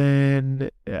 And then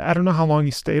I don't know how long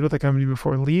you stayed with the company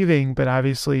before leaving, but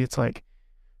obviously it's like,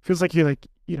 feels like you're like,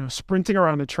 sprinting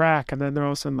around the track and then they're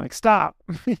all of a sudden like, stop,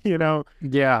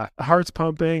 Yeah. Heart's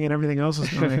pumping and everything else is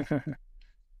going.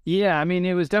 Yeah, I mean,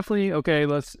 it was definitely, okay, it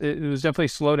was definitely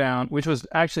slow down, which was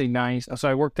actually nice. So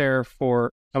I worked there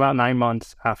for about 9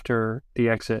 months after the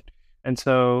exit. And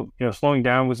so, slowing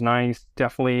down was nice.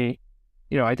 Definitely,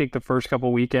 I think the first couple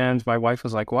of weekends, my wife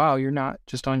was like, wow, you're not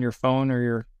just on your phone or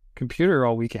your computer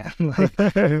all weekend.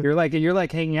 you're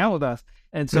like hanging out with us.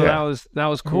 And so that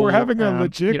was cool. We're having a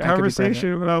legit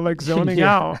conversation without like zoning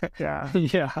out. Yeah.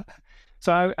 Yeah.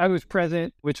 So I was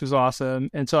present, which was awesome.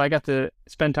 And so I got to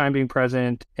spend time being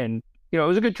present and, it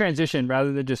was a good transition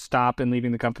rather than just stop and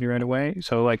leaving the company right away.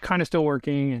 So like kind of still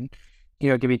working and,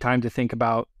 give me time to think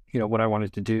about, what I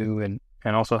wanted to do and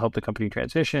also help the company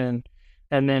transition.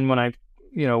 And then when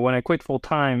I quit full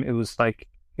time, it was like,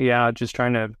 just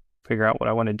trying to figure out what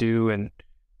I want to do. And,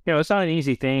 it's not an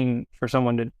easy thing for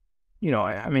someone to,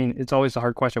 I mean, it's always a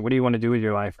hard question. What do you want to do with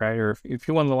your life, right? Or if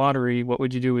you won the lottery, what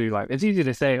would you do with your life? It's easy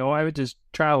to say, oh, I would just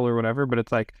travel or whatever. But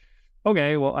it's like,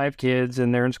 okay, well, I have kids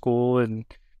and they're in school. And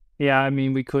I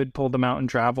mean, we could pull them out and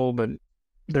travel, but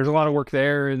there's a lot of work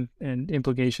there and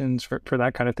implications for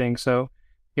that kind of thing. So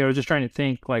just trying to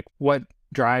think like what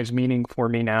drives meaning for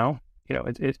me now.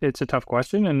 It's a tough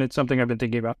question, and it's something I've been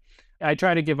thinking about. I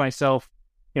try to give myself,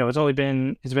 it's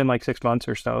been like 6 months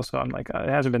or so. So I'm like, it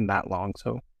hasn't been that long.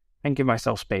 So I can give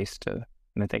myself space to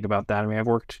think about that. I mean, I've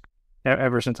worked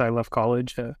ever since I left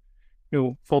college,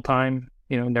 full time,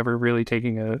 never really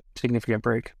taking a significant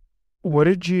break. What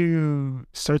did you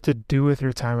start to do with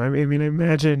your time? I mean, I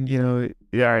imagine,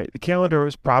 yeah, all right, the calendar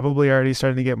was probably already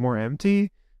starting to get more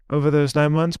empty over those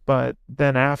 9 months, but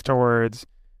then afterwards,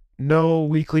 no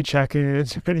weekly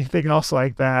check-ins or anything else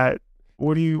like that.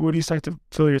 What do you start to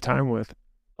fill your time with?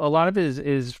 A lot of it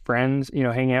is friends,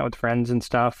 hanging out with friends and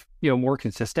stuff, more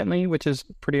consistently, which is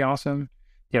pretty awesome.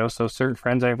 So certain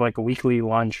friends I have like a weekly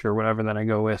lunch or whatever that I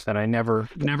go with that I never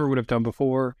would have done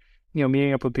before.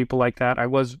 Meeting up with people like that. I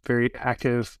was very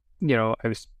active. I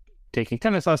was taking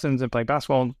tennis lessons and playing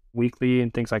basketball weekly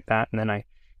and things like that. And then I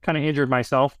kind of injured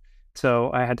myself.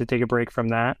 So I had to take a break from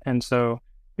that. And so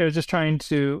just trying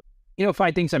to,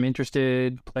 find things I'm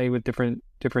interested, play with different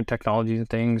technologies and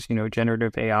things.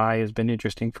 Generative AI has been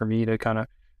interesting for me to kind of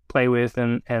play with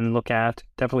and look at.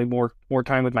 Definitely more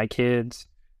time with my kids.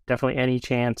 Definitely any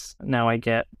chance now I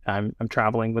get, I'm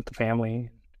traveling with the family.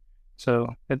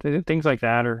 So things like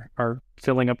that are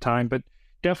filling up time, but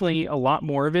definitely a lot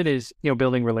more of it is,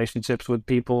 building relationships with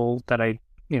people that I,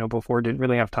 before didn't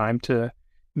really have time to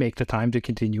make the time to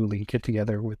continually get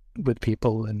together with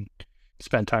people and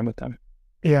spend time with them.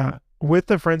 Yeah. With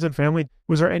the friends and family,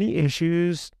 was there any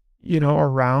issues,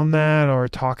 around that or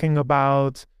talking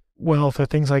about wealth or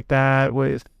things like that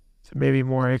with maybe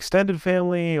more extended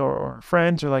family or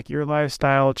friends, or like your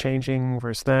lifestyle changing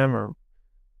versus them, or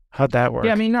how'd that work?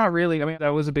 Yeah, I mean, not really. I mean, that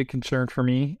was a big concern for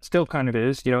me. Still kind of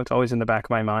is, it's always in the back of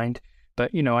my mind.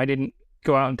 But, I didn't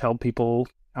go out and tell people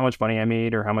how much money I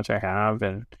made or how much I have.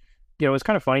 And, it's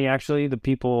kind of funny, actually. The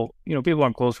people, people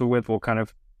I'm closer with will kind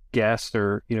of guess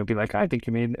or, be like, I think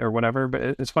you made or whatever. But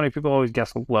it's funny. People always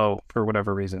guess low for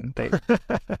whatever reason. They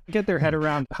get their head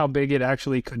around how big it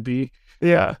actually could be.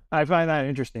 Yeah. I find that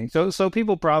interesting. So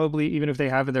people probably, even if they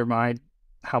have in their mind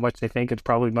how much they think, it's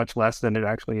probably much less than it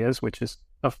actually is, which is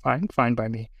fine by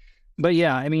me. But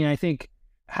yeah, I mean, I think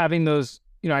having those,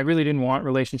 I really didn't want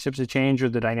relationships to change or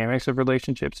the dynamics of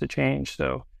relationships to change.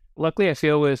 So luckily I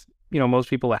feel with, most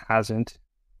people it hasn't,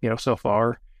 so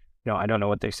far. I don't know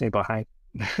what they say behind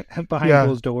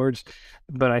closed doors,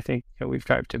 but I think we've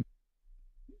tried to,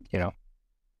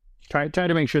 try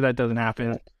to make sure that doesn't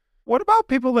happen. What about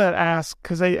people that ask,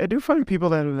 because I do find people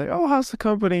that are like, oh, how's the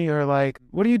company? Or like,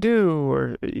 what do you do?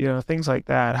 Or, things like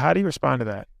that. How do you respond to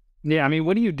that? Yeah, I mean,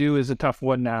 what do you do is a tough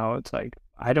one now. It's like,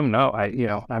 I don't know.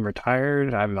 I'm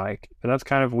retired. I'm like, but that's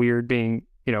kind of weird being,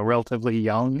 relatively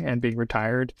young and being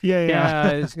retired.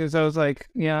 Yeah. Because I was like,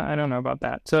 yeah, I don't know about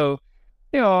that. So,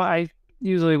 I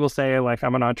usually will say like,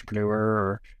 I'm an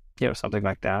entrepreneur or, something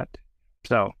like that.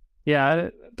 So yeah,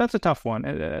 that's a tough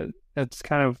one. It's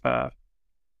kind of,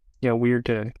 weird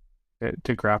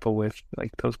to grapple with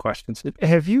like those questions.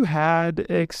 Have you had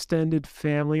extended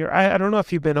family, or I don't know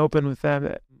if you've been open with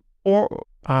them or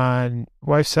on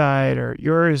wife's side or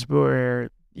yours,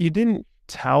 where you didn't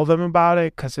tell them about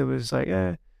it because it was like,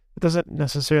 it doesn't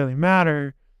necessarily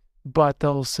matter, but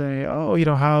they'll say, oh,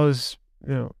 how's,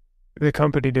 the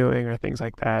company doing or things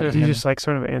like that. Do you just like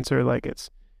sort of answer like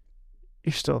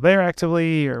you're still there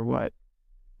actively or what?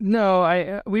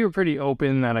 No, we were pretty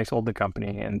open that I sold the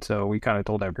company, and so we kind of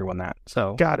told everyone that.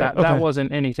 So Got it. That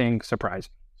wasn't anything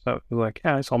surprising. So it was like,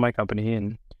 yeah, I sold my company,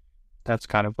 and that's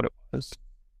kind of what it was.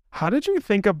 How did you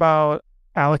think about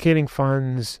allocating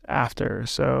funds after?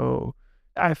 So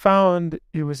I found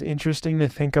it was interesting to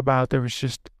think about. There was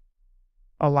just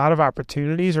a lot of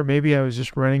opportunities, or maybe I was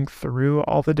just running through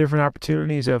all the different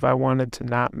opportunities if I wanted to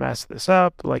not mess this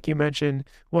up. Like you mentioned,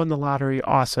 won the lottery,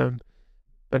 awesome.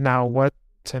 But now what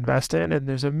to invest in? And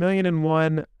there's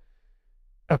 1,000,001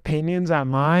 opinions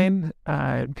online,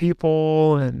 and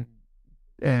people and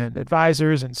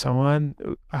advisors and so on.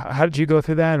 How did you go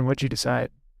through that, and what did you decide?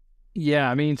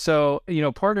 Yeah, I mean, so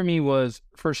part of me was,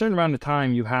 for a certain amount of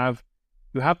time, you have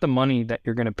the money that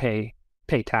you're going to pay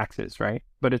taxes, right?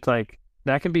 But it's like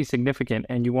that can be significant,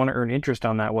 and you want to earn interest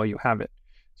on that while you have it.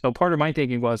 So part of my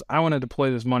thinking was, I want to deploy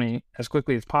this money as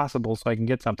quickly as possible so I can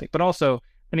get something. But also,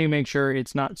 I need to make sure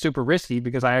it's not super risky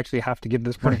because I actually have to give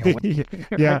this money away.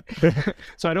 Yeah.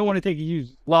 So I don't want to take a huge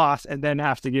loss and then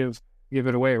have to give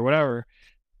it away or whatever.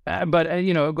 But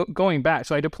going back,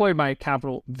 so I deployed my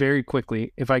capital very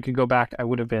quickly. If I could go back, I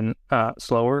would have been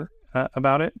slower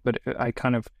about it. But I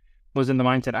kind of was in the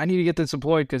mindset, I need to get this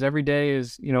deployed because every day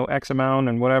is, X amount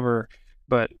and whatever.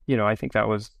 But, I think that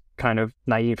was kind of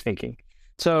naive thinking.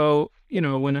 So,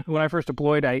 when I first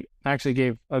deployed, I actually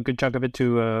gave a good chunk of it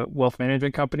to a wealth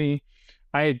management company.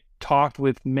 I had talked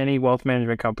with many wealth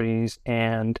management companies,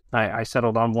 and I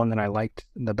settled on one that I liked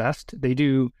the best. They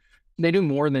do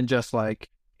more than just like,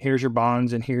 here's your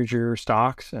bonds and here's your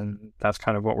stocks, and that's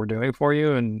kind of what we're doing for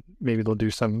you. And maybe they'll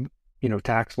do some,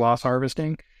 tax loss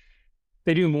harvesting.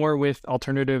 They do more with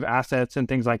alternative assets and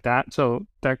things like that. So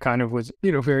that kind of was,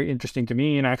 very interesting to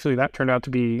me. And actually that turned out to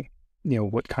be,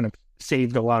 what kind of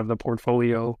saved a lot of the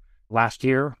portfolio last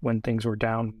year when things were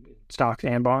down, stocks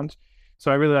and bonds.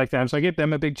 So I really like that. So I gave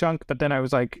them a big chunk, but then I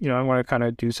was like, I want to kind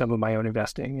of do some of my own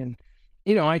investing.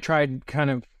 And, I tried kind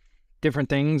of different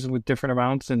things with different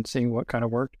amounts and seeing what kind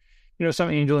of worked. Some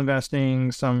angel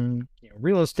investing, some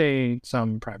real estate,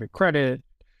 some private credit,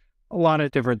 a lot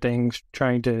of different things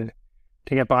trying to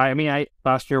get by. I mean,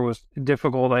 last year was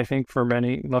difficult, I think, for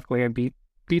many. Luckily, I beat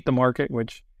the market,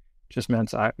 which just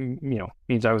means I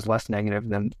was less negative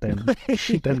than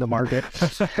the market.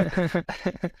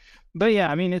 But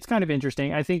yeah, I mean, it's kind of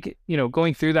interesting. I think,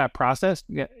 going through that process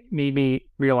made me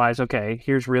realize, okay,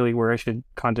 here's really where I should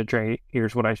concentrate.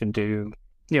 Here's what I should do.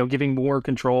 Giving more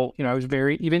control. I was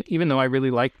very, even though I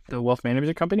really liked the wealth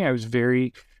management company, I was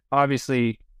very,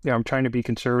 obviously, I'm trying to be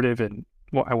conservative and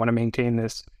I want to maintain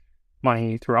this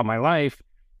money throughout my life.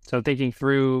 So thinking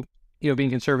through, being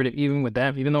conservative, even with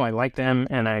them, even though I like them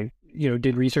and I,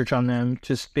 did research on them,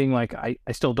 just being like, I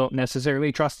still don't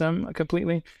necessarily trust them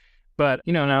completely. But,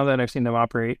 now that I've seen them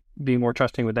operate, being more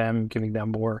trusting with them, giving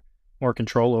them more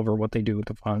control over what they do with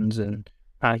the funds and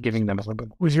giving them a little bit.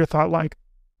 Was your thought like,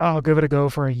 I'll give it a go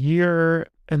for a year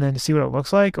and then see what it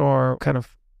looks like, or kind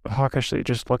of hawkishly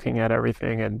just looking at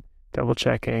everything and double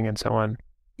checking and so on?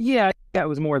 Yeah, it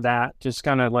was more that, just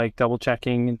kind of like double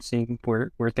checking and seeing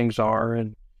where things are.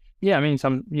 And yeah, I mean,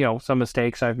 some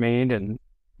mistakes I've made, and,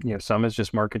 some is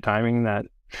just market timing that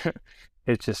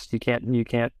it's just, you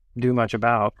can't do much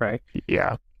about, right?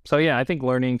 Yeah. So yeah, I think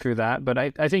learning through that, but I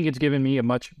think it's given me a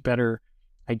much better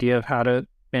idea of how to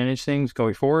manage things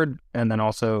going forward. And then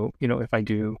also, if I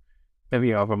do,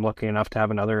 maybe, if I'm lucky enough to have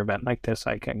another event like this,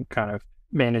 I can kind of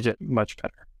manage it much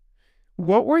better.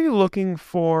 What were you looking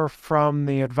for from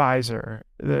the advisor,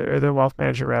 the wealth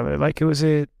manager rather? Like, was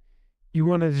it you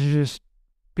wanted to just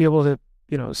be able to,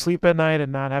 sleep at night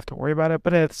and not have to worry about it,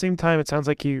 but at the same time, it sounds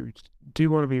like you do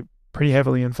want to be pretty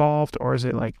heavily involved, or is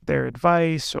it like their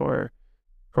advice or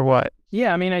what?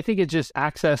 Yeah, I mean, I think it's just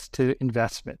access to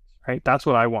investments, right? That's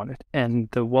what I wanted. And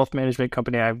the wealth management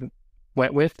company I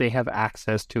went with, they have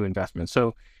access to investments.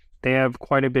 So they have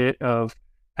quite a bit of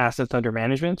assets under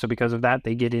management. So because of that,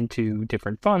 they get into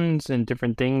different funds and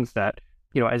different things that,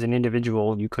 as an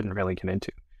individual, you couldn't really get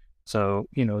into. So,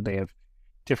 they have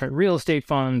different real estate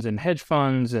funds and hedge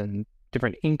funds and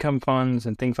different income funds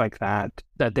and things like that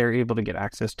they're able to get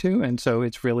access to. And so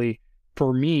it's really,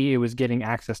 for me, it was getting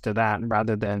access to that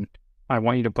rather than, I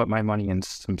want you to put my money in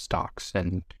some stocks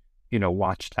and,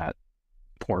 watch that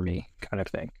for me kind of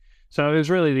thing. So it was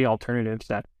really the alternatives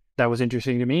that was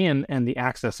interesting to me, and the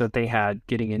access that they had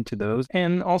getting into those,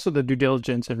 and also the due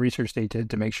diligence and research they did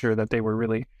to make sure that they were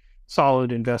really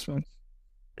solid investments.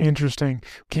 Interesting.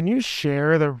 Can you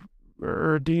share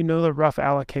or do you know the rough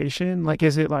allocation? Like,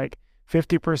 is it like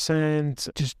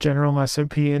 50% just general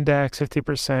S&P index,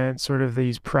 50% sort of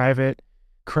these private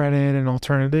credit and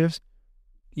alternatives?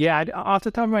 Yeah, off the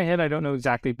top of my head, I don't know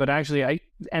exactly, but actually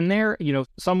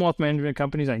some wealth management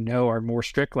companies I know are more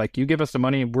strict. Like, you give us the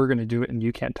money and we're going to do it and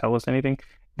you can't tell us anything.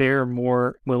 They're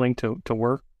more willing to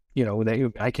work.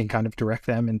 I can kind of direct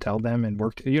them and tell them and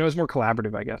work. It's more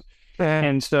collaborative, I guess.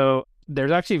 And so there's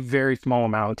actually a very small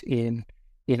amount in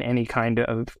any kind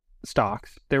of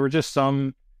stocks. There were just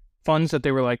some funds that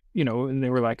they were like, and they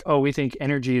were like, oh, we think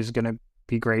energy is going to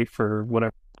be great for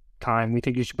whatever time. We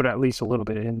think you should put at least a little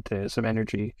bit into some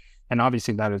energy. And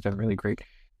obviously that has been really great.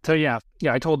 So yeah,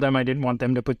 I told them I didn't want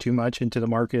them to put too much into the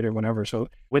market or whatever. So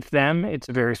with them, it's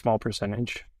a very small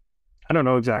percentage. I don't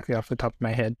know exactly off the top of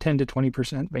my head, 10 to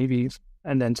 20% maybe.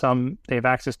 And then some, they have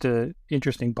access to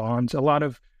interesting bonds.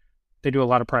 They do a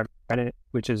lot of private credit,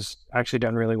 which is actually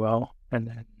done really well. And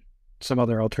then some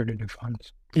other alternative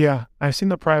funds. Yeah, I've seen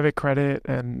the private credit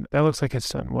and that looks like it's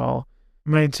done well.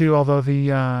 Mine too, although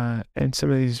and some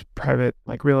of these private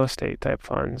like real estate type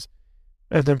funds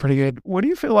have done pretty good. What do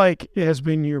you feel like has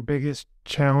been your biggest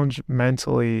challenge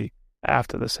mentally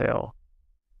after the sale?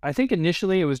 I think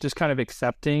initially it was just kind of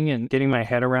accepting and getting my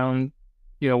head around,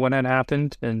 what had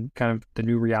happened and kind of the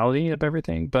new reality of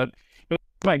everything. But it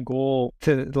was my goal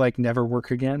to like never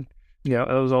work again. It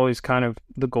was always kind of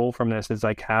the goal from this is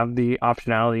like have the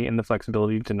optionality and the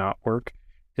flexibility to not work.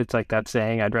 It's like that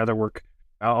saying,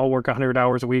 I'll work 100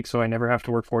 hours a week so I never have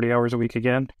to work 40 hours a week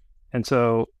again. And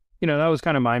so, that was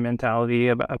kind of my mentality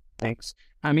about things.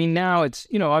 I mean, now it's,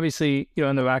 obviously,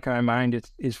 in the back of my mind,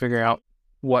 is figuring out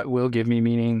what will give me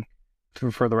meaning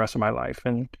for the rest of my life.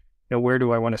 And, where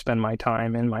do I want to spend my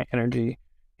time and my energy?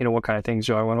 What kind of things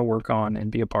do I want to work on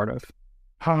and be a part of?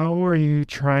 How are you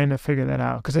trying to figure that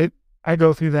out? Because I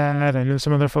go through that. I know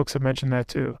some other folks have mentioned that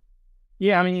too.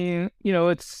 Yeah, I mean,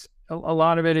 it's a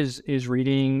lot of it is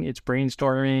reading, it's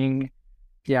brainstorming.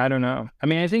 Yeah, I don't know. I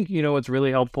mean, I think, what's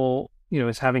really helpful,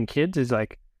 is having kids is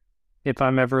like, if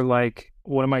I'm ever like,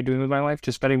 what am I doing with my life?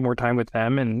 Just spending more time with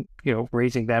them and,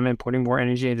 raising them and putting more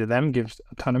energy into them gives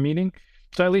a ton of meaning.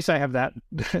 So at least I have that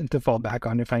to fall back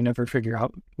on if I never figure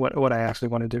out what I actually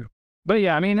want to do. But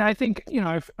yeah, I mean, I think,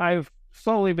 I've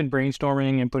slowly been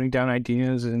brainstorming and putting down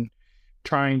ideas and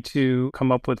trying to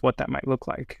come up with what that might look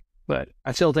like. But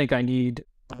I still think I need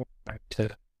more time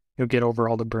to get over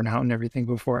all the burnout and everything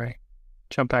before I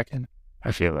jump back in.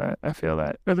 I feel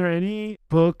that. Are there any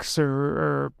books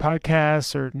or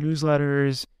podcasts or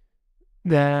newsletters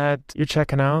that you're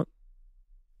checking out?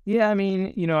 Yeah, I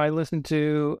mean, I listen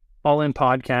to All In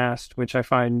Podcast, which I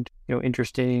find,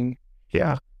 interesting.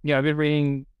 Yeah. Yeah, I've been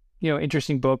reading,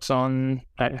 interesting books on,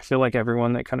 I feel like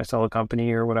everyone that kind of sell a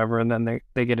company or whatever, and then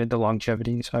they get into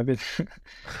longevity. So I've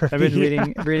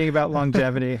been reading about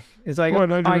longevity. It's like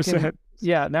 100%.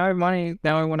 Now I have money.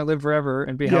 Now I want to live forever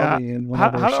and be healthy. And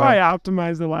how do I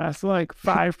optimize the last like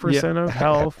 5% of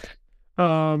health?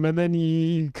 And then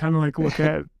you kind of like look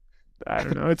at, I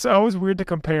don't know. It's always weird to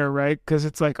compare, right? Because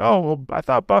it's like, oh, well, I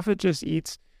thought Buffett just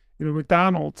eats,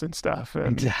 McDonald's and stuff.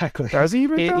 And exactly. Does he eat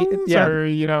McDonald's?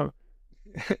 Or,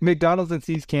 McDonald's and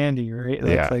sees candy, right?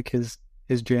 That's like his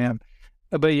jam.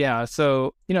 But yeah,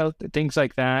 so, things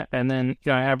like that. And then,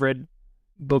 I have read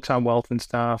books on wealth and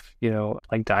stuff,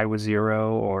 like Die with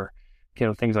Zero or,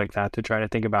 things like that to try to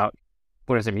think about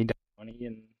what does it mean to have money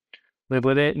and live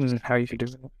with it and how you should do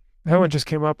it. That one just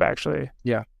came up, actually.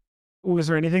 Yeah. Was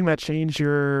there anything that changed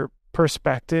your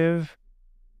perspective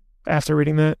after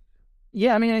reading that?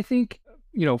 Yeah, I mean, I think,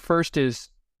 first is,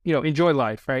 enjoy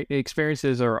life, right? The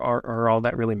experiences are all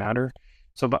that really matter.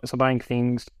 So buying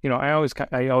things, I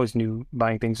always knew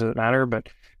buying things doesn't matter, but,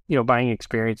 buying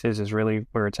experiences is really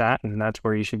where it's at. And that's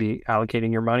where you should be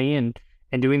allocating your money and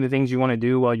doing the things you want to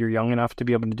do while you're young enough to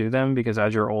be able to do them, because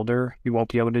as you're older, you won't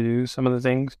be able to do some of the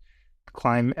things.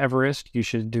 Climb Everest, you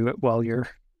should do it while you're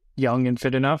young and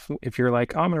fit enough. If you're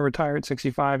like, oh, I'm going to retire at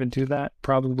 65 and do that,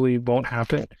 probably won't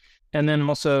happen. And then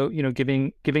also,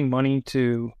 giving money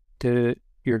to your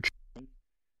children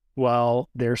while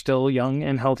they're still young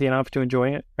and healthy enough to enjoy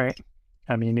it, right?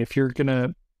 I mean, if you're going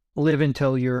to live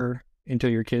until your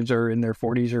kids are in their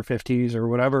 40s or 50s or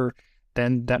whatever,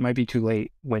 then that might be too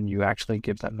late when you actually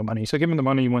give them the money. So give them the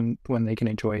money when they can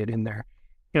enjoy it in their,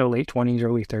 late 20s,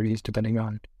 early 30s, depending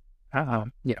on,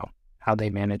 how they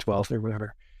manage wealth or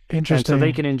whatever. Interesting. And so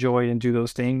they can enjoy and do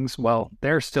those things while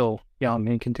they're still young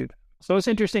and can do that. So it's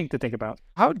interesting to think about.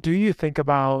 How do you think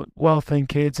about wealth and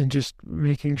kids and just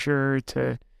making sure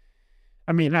to,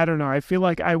 I mean, I don't know. I feel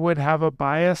like I would have a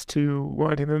bias to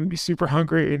wanting them to be super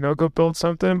hungry and go build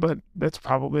something, but that's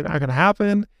probably not going to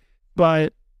happen.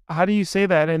 But how do you say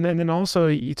that? And then also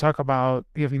you talk about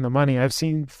giving the money. I've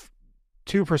seen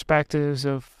two perspectives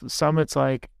of some. It's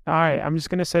like, all right, I'm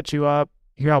just going to set you up.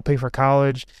 Here, I'll pay for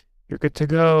college. You're good to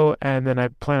go. And then I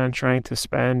plan on trying to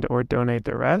spend or donate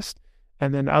the rest.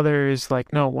 And then others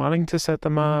like, no, wanting to set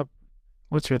them up.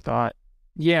 What's your thought?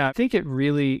 Yeah, I think it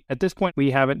really, at this point, we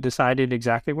haven't decided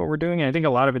exactly what we're doing. And I think a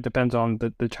lot of it depends on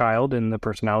the child and the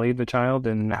personality of the child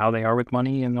and how they are with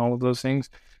money and all of those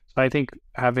things. So I think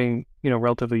having,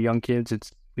 relatively young kids,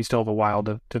 we still have a while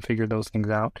to figure those things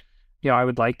out. I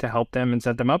would like to help them and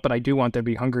set them up, but I do want them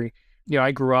to be hungry.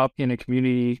 I grew up in a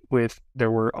community there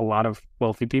were a lot of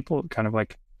wealthy people, kind of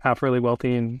like half really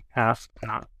wealthy and half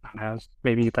not as,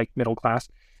 maybe like middle class.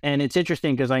 And it's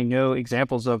interesting because I know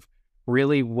examples of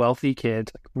really wealthy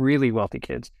kids,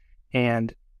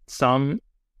 and some,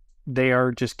 they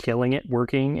are just killing it,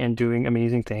 working and doing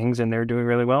amazing things, and they're doing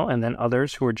really well. And then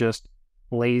others who are just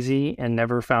lazy and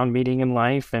never found meaning in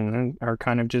life and are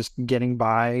kind of just getting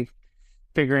by,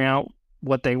 figuring out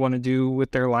what they want to do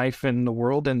with their life and the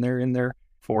world, and they're in their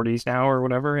 40s now or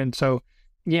whatever. And so,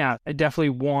 yeah, I definitely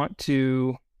want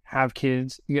to have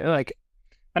kids. Like,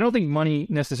 I don't think money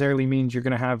necessarily means you're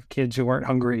going to have kids who aren't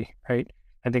hungry, right?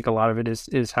 I think a lot of it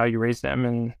is how you raise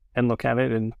them and look at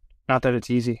it. And not that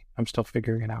it's easy. I'm still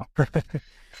figuring it out.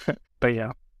 But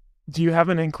yeah. Do you have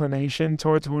an inclination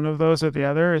towards one of those or the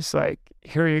other? It's like,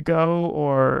 here you go,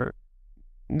 or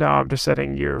no, I'm just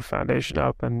setting your foundation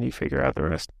up and you figure out the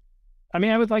rest. I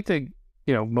mean, I would like to,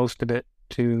 most of it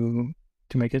to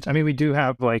make it. I mean, we do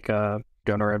have like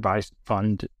donor advised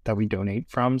fund that we donate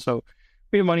from. So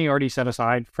we have money already set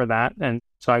aside for that. And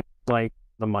so I like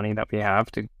the money that we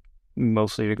have to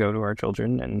mostly to go to our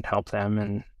children and help them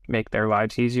and make their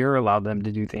lives easier, allow them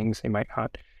to do things they might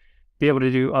not be able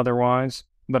to do otherwise.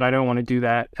 But I don't want to do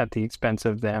that at the expense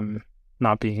of them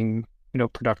not being,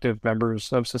 productive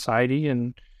members of society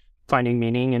and finding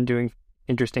meaning and doing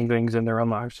interesting things in their own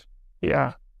lives.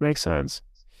 Yeah, makes sense.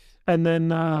 And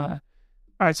then, all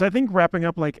right, so I think wrapping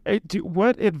up, like,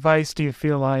 what advice do you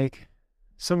feel like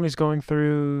somebody's going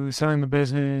through selling the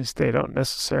business, they don't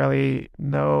necessarily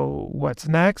know what's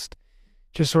next,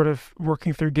 just sort of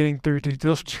working through getting through due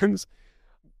diligence?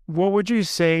 What would you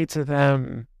say to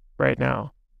them right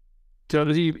now? So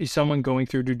is someone going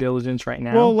through due diligence right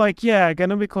now? Well, like, yeah,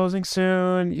 gonna be closing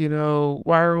soon,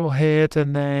 wire will hit,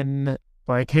 and then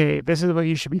like, hey, this is what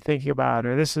you should be thinking about,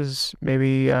 or this is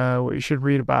maybe what you should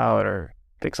read about, or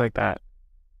things like that.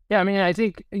 Yeah, I mean, I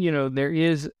think, there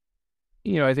is,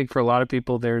 I think for a lot of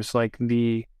people, there's like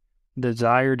the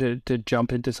desire to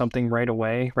jump into something right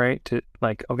away, right? To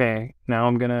like, okay, now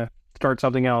I'm going to start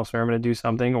something else, or I'm going to do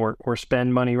something, or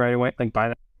spend money right away, like buy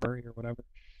that or whatever.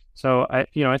 So I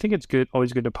think it's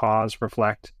always good to pause,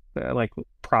 reflect, like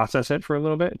process it for a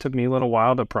little bit. It took me a little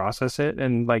while to process it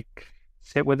and like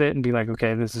sit with it and be like,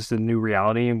 okay, this is the new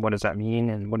reality, and what does that mean,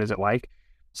 and what is it like?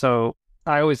 So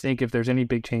I always think if there's any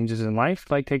big changes in life,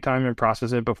 like take time and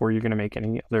process it before you're going to make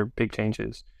any other big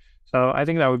changes. So I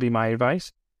think that would be my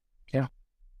advice. Yeah.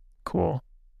 Cool.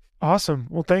 Awesome.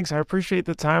 Well, thanks. I appreciate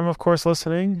the time, of course,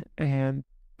 listening, and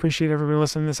appreciate everybody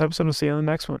listening to this episode. We'll see you on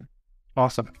the next one.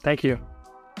 Awesome. Thank you.